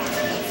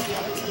down if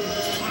you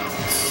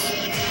catch.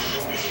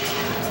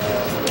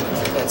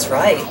 That's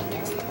right.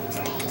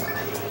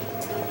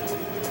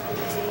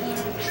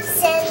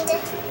 Send.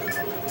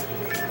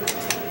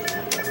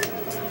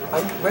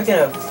 We're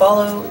gonna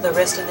follow the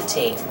rest of the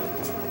team.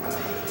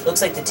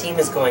 Looks like the team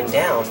is going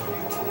down.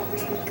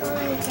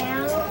 Going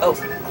down. Oh,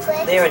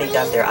 Quickly. they already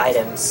got their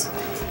items.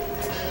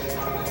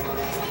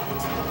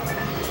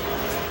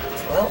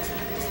 Well,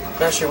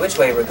 not sure which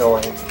way we're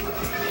going.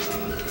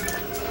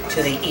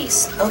 To the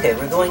east. Okay,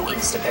 we're going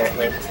east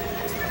apparently.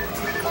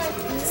 Going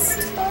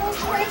east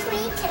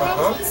quickly. Can I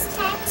please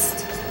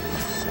text?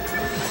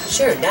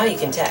 Sure, now you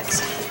can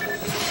text.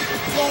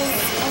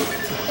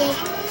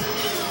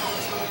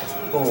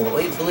 Oh,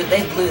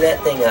 they blew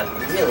that thing up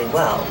really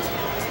well.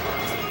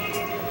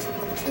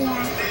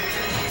 Yeah.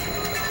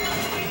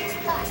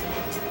 But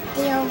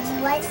there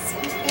was a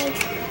big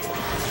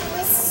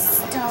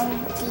crystal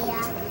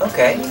there.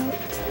 Okay. You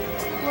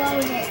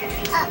rolled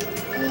it up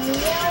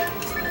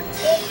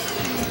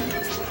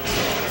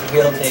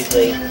Real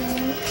bigly.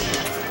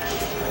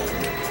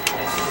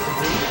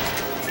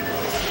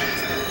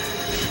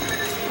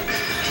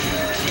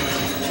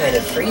 Trying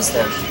to freeze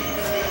them.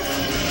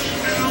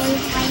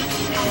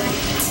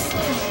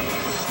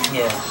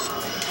 Yeah.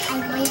 I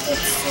like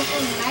it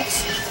super much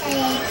that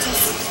I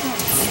just can't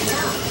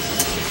stop.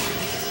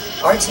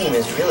 Our team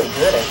is really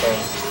good, I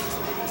think.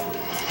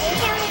 When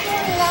can we do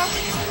the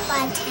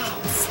by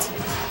text?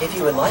 If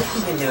you would like,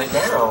 you can do it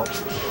now.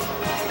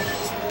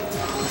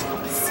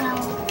 So.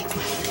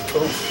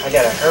 Ooh, I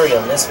gotta hurry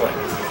on this one.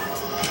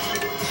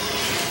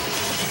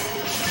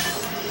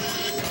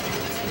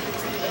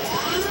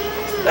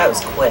 That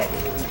was quick.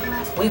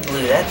 We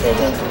blew that thing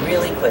up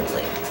really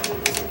quickly.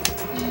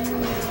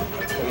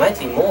 There might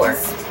be more.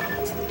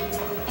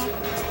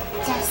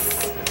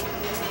 Just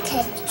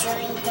to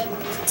join the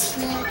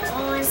team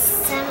or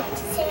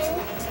something.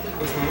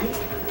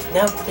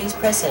 Now, please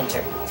press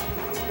enter.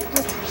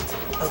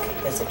 Okay,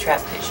 that's a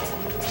trap vision.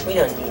 We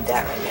don't need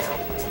that right now.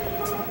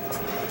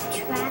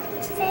 Trap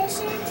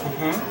vision?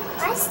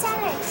 Why is that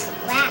a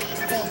trap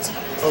vision?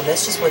 Oh,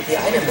 that's just what the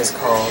item is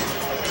called.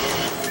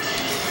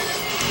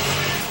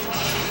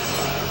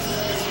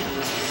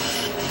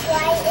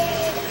 Why is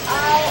it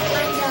all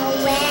under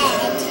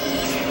red?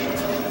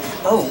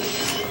 Oh,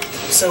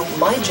 so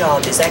my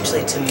job is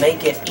actually to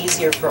make it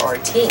easier for our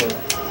team.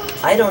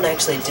 I don't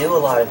actually do a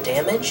lot of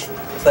damage,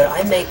 but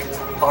I make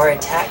our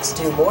attacks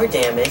do more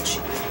damage,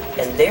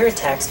 and their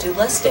attacks do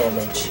less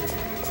damage.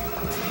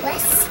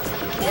 Less?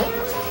 Yep,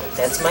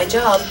 that's my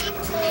job.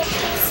 Can I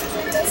please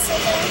do this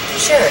again?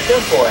 Sure, go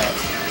for it.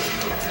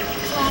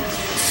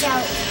 So,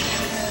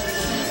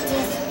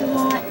 there's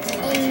more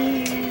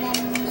enemies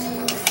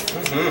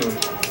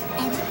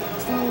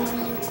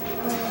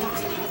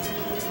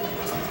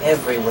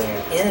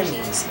Everywhere.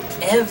 Enemies.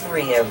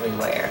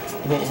 Everywhere.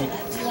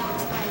 Yeah.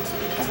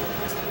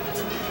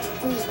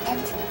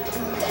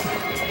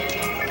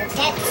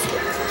 That's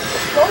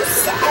close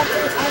to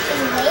everywhere.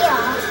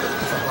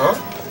 Uh-huh.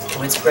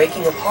 Oh, it's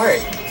breaking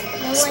apart.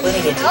 No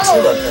Splitting into one two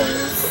of them.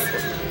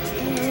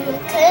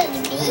 Could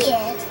be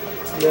it.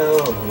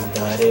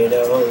 Nobody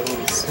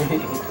knows.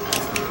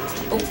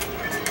 Oh,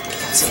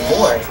 got some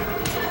more.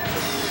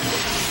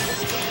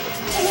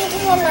 Can we do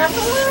another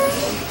one?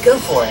 Go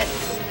for it.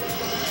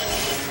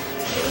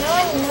 No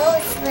one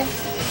knows what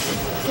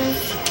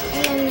those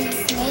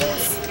enemies'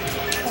 names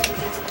could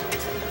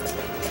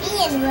be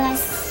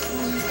unless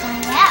we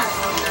find out.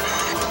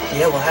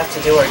 Yeah, we'll have to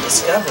do our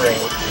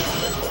discovering.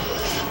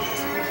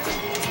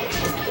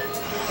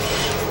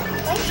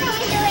 What can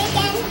we do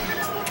again?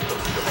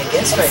 I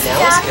guess right now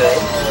is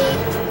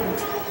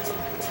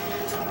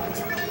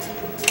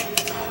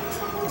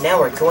good. Now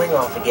we're going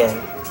off again.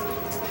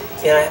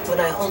 And when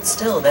I hold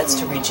still, that's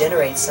to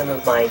regenerate some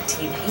of my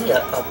TP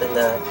up in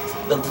the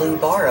blue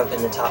bar up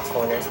in the top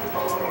corner.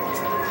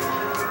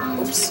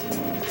 Oops.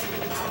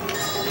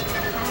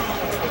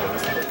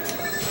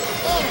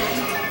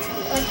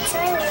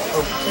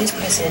 Oh, please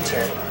press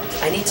enter.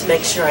 I need to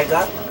make sure I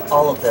got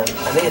all of them.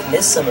 I may have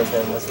missed some of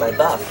them with my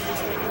buff.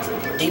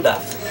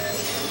 Debuff.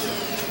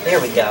 There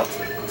we go.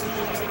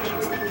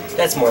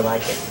 That's more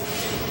like it.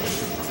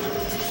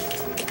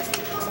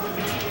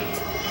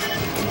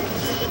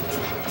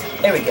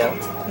 There we go.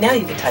 Now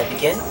you can type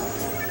again.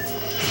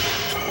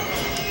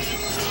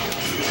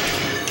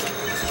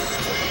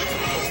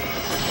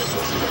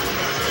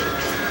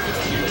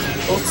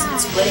 Oops,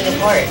 it's splitting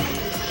apart.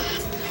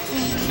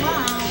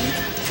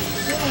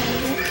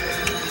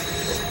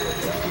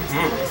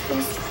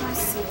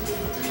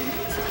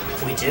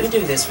 We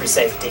do this for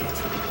safety.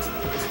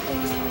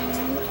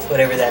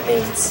 Whatever that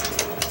means.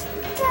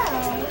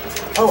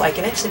 Oh, I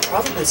can actually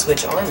probably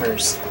switch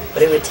armors,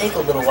 but it would take a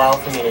little while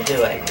for me to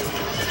do it.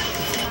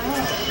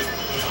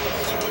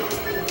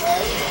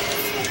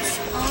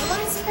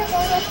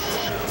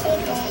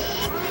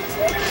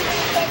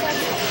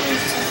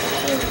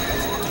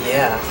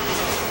 Yeah.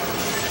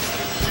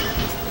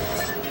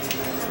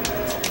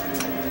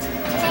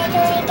 Can I do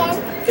it again?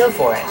 Go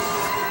for it.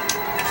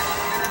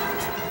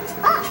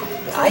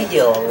 I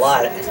heal a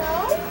lot.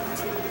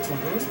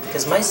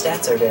 Because my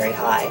stats are very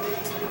high.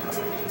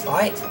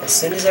 Alright, as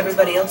soon as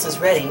everybody else is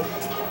ready.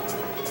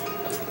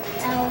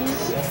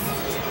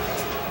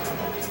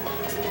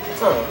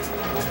 Huh.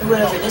 Who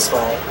went over this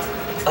way?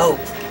 Oh.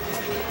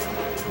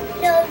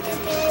 No,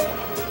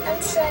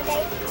 I'm sure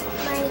they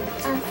might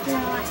have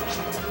not.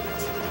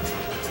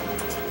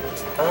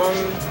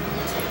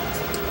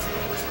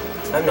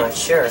 I'm not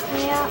sure.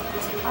 Where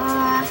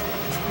are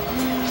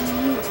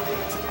you,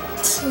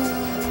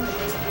 team?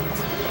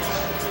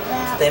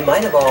 They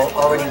might have all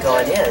already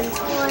gone in.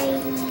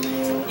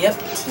 Yep.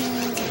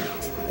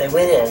 They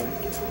went in.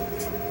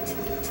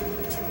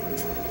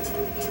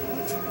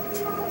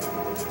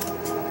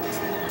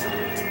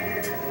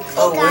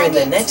 Oh, we're in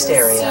the next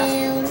area.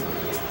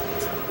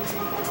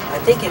 I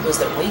think it was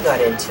that we got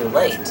in too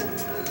late.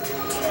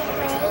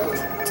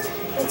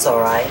 It's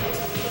alright.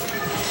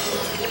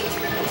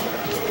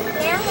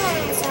 Now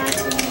there's our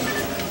team.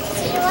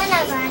 See one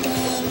of our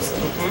teams.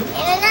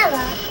 And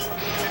another.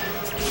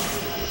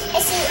 I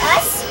see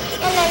us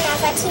and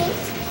another team.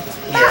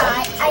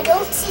 But I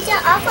don't see the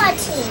other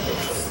teams.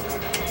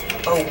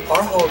 Oh,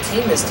 our whole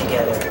team is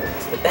together.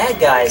 The bad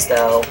guys,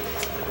 though,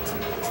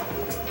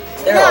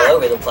 they're all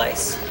over the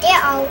place.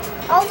 They're all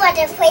over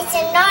the place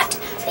and not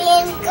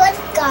being good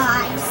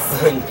guys.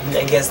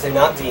 I guess they're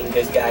not being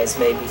good guys,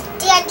 maybe.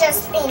 They're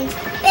just being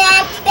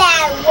bad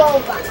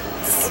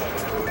robots.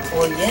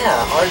 Well,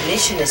 yeah, our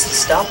mission is to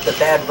stop the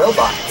bad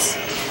robots.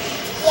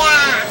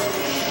 Yeah.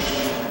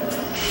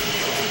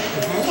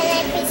 Can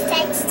I please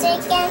text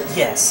again?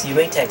 Yes, you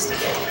may text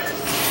again.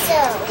 So,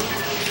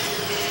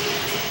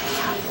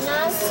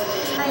 now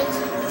are you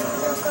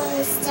going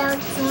to start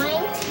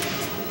drawing?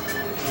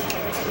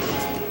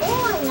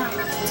 Or not?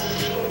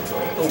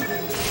 Ooh.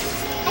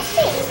 I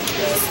think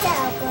you're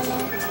still going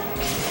to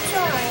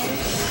join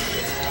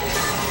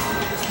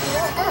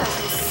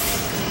us.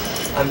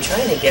 I'm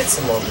trying to get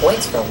some more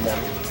points from them.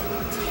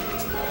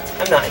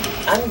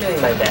 I'm doing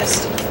my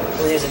best.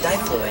 Oh, there's a dye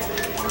fluid.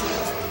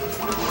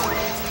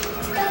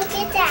 Don't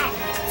get that.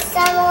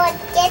 Someone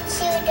gets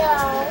you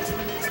though.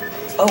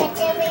 Oh.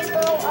 Did we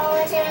blow all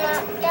of them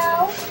up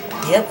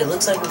though? Yep, it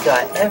looks like we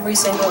got every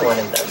single one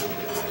of them.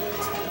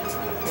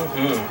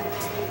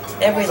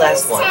 Every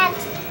last one. That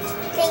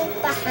thing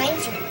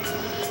behind you.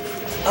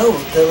 Oh,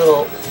 the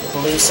little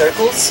blue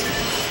circles?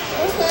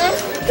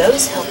 Mm-hmm.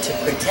 Those help to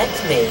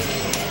protect me.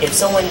 If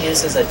someone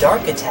uses a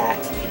dark attack,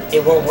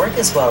 it won't work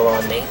as well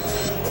on me.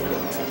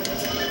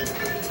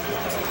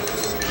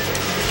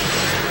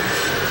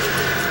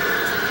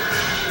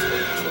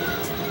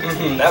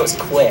 That was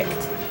quick.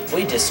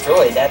 We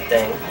destroyed that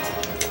thing.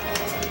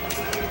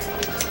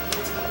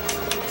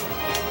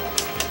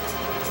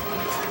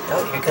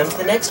 Oh, here comes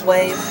the next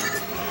wave.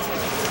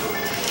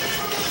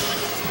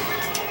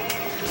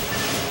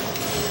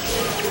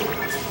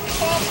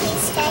 Can I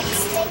please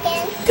text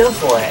again? Go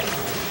for it.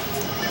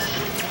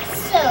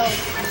 So,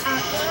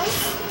 Atlas,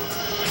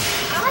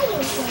 are you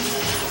doing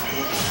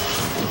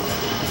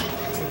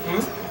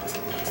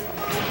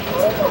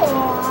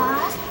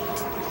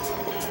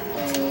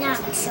or not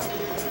so?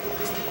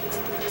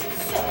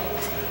 So,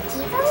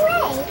 either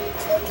way,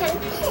 you can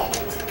pick,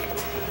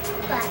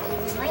 but you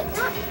might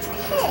not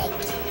pick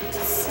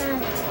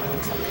some.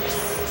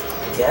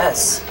 Yes.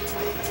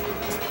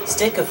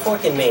 Stick a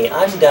fork in me.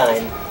 I'm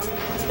done.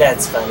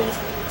 That's funny.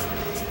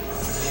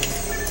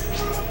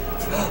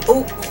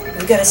 Oh,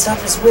 we gotta stop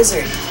this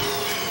wizard.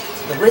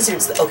 The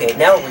wizard's... Okay,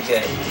 now we're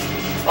good.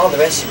 All the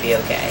rest should be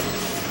okay.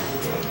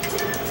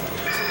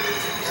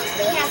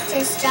 We have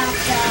to stop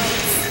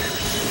those.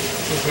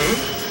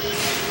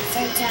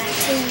 Since our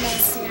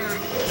teammates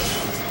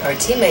not. Our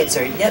teammates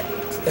are... Yep.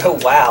 Oh,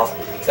 wow.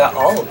 Got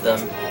all of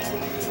them.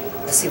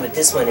 Let's see what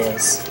this one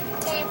is.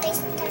 Can I please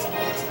start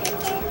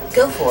again?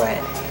 Go for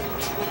it.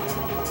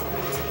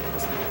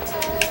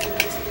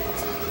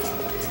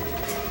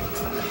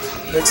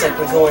 Looks like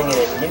we're going in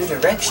a new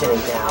direction now.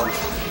 How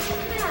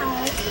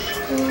would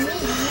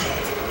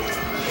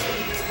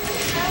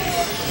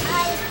I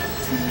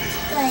be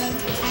good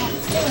at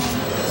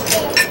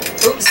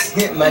doing Oops,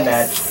 my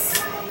bad.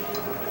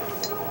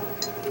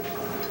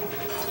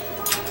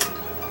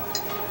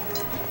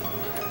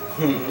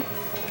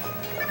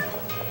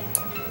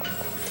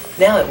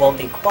 Now it won't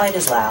be quite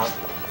as loud.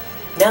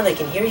 Now they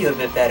can hear you a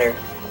bit better.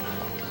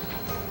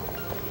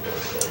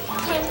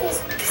 Can we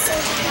say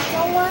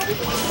another one?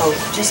 Oh,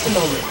 just a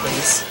moment,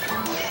 please.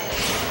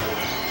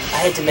 I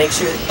had to make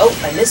sure... Oh,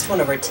 I missed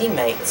one of our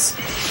teammates.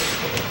 Because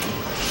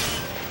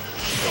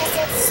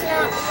it's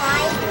not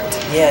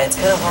white. Yeah, it's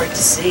kind of hard to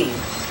see.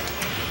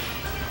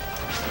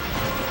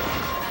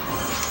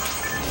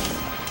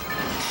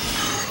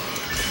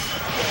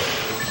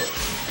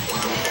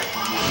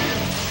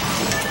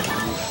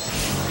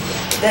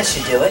 That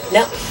should do it.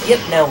 Now, yep,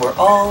 now we're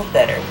all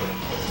better.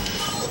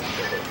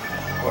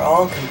 We're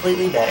all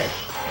completely better.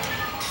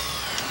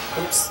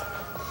 Oops.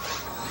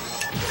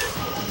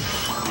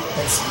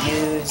 Let's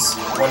use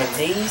one of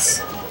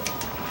these.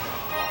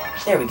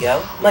 There we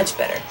go. Much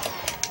better.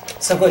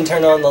 Someone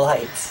turn on the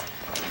lights.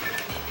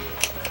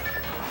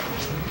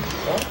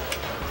 Well,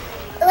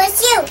 It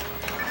was you.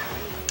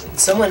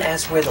 someone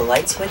asked where the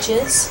light switch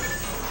is.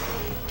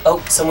 Oh,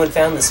 someone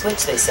found the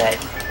switch, they said.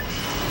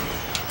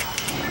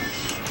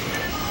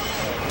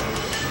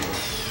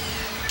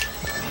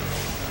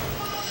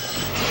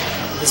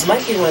 This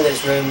might be one of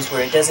those rooms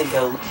where it doesn't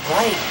go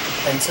bright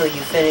until you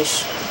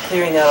finish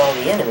clearing out all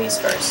the enemies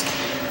first.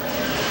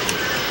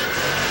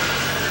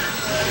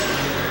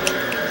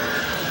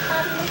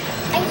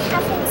 I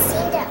haven't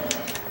seen them.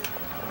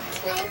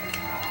 Can I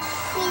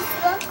please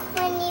look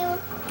when you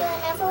do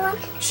another one?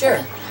 Sure,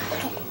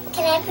 Okay.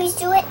 Can I please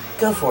do it?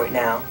 go for it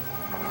now.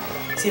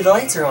 See, the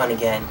lights are on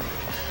again. You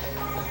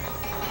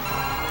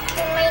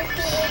might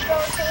be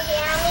able to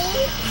hear me.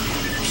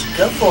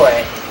 Go for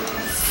it.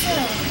 So,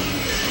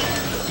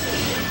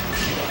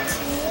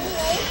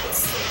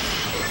 teammates.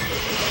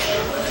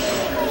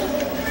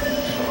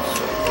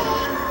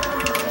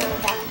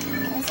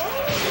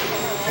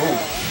 Ooh.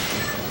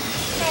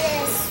 That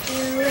is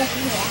right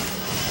here.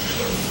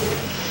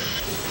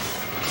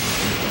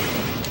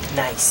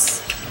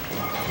 Nice.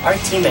 Our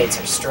teammates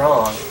are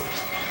strong.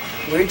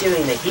 We're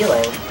doing the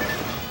healing.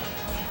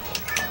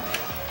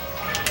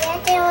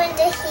 You're doing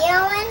the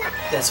healing?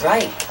 That's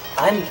right.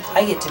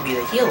 I get to be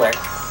the healer.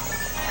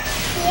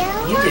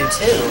 Healing? You do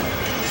too.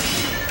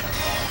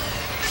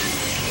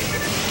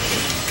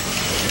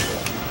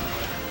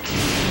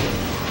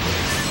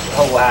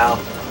 Oh wow.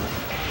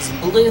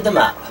 Just blew them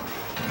up.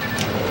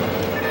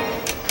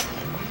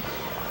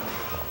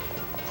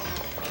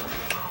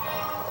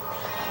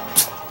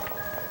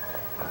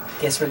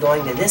 Guess we're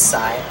going to this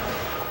side.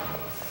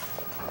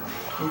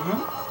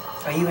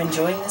 Are you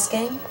enjoying this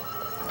game?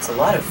 It's a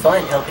lot of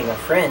fun helping our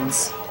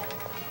friends,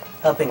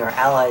 helping our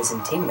allies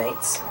and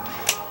teammates.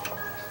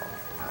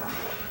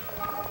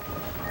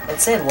 That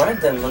said, one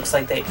of them looks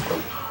like they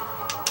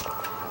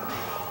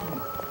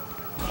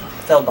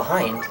fell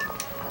behind.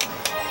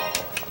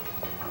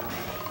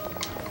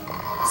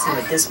 Let's see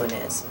what this one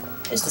is.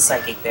 Just a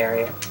psychic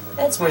barrier.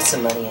 That's worth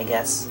some money, I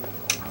guess.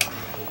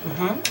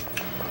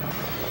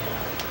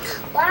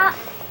 Wow.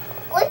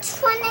 Which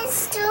one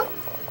is the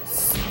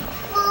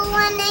blue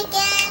one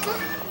again?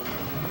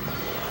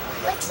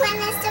 Which one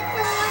is the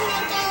blue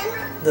one again?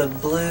 The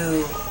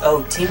blue...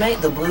 Oh,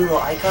 teammate? The blue little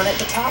icon at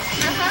the top?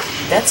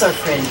 Uh-huh. That's our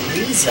friend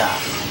Riza.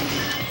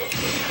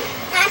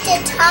 Hi,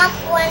 the top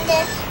one,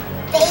 the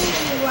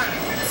baby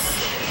ones?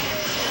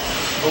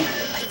 Oh,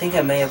 I think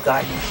I may have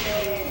gotten...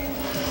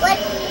 What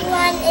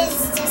one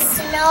is the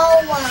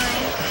snow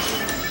one?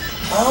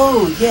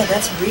 Oh, yeah,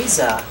 that's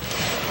Riza.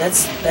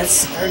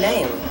 That's her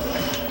name.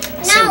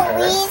 No,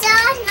 Riza,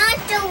 not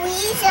the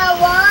Riza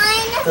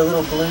one. The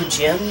little blue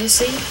gem you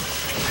see?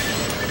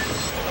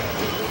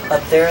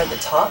 Up there at the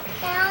top?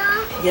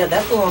 Yeah. Yeah,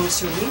 that belongs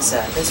to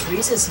Riza. That's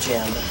Riza's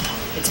gem.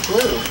 It's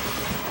blue.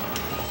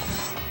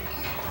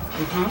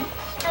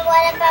 And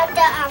what about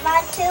the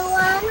other two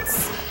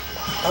ones?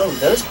 Oh,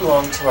 those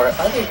belong to our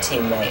other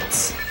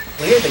teammates.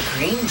 We're the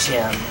green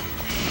gem.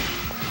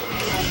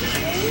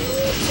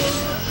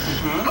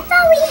 I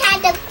thought we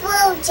had the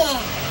blue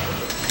gem.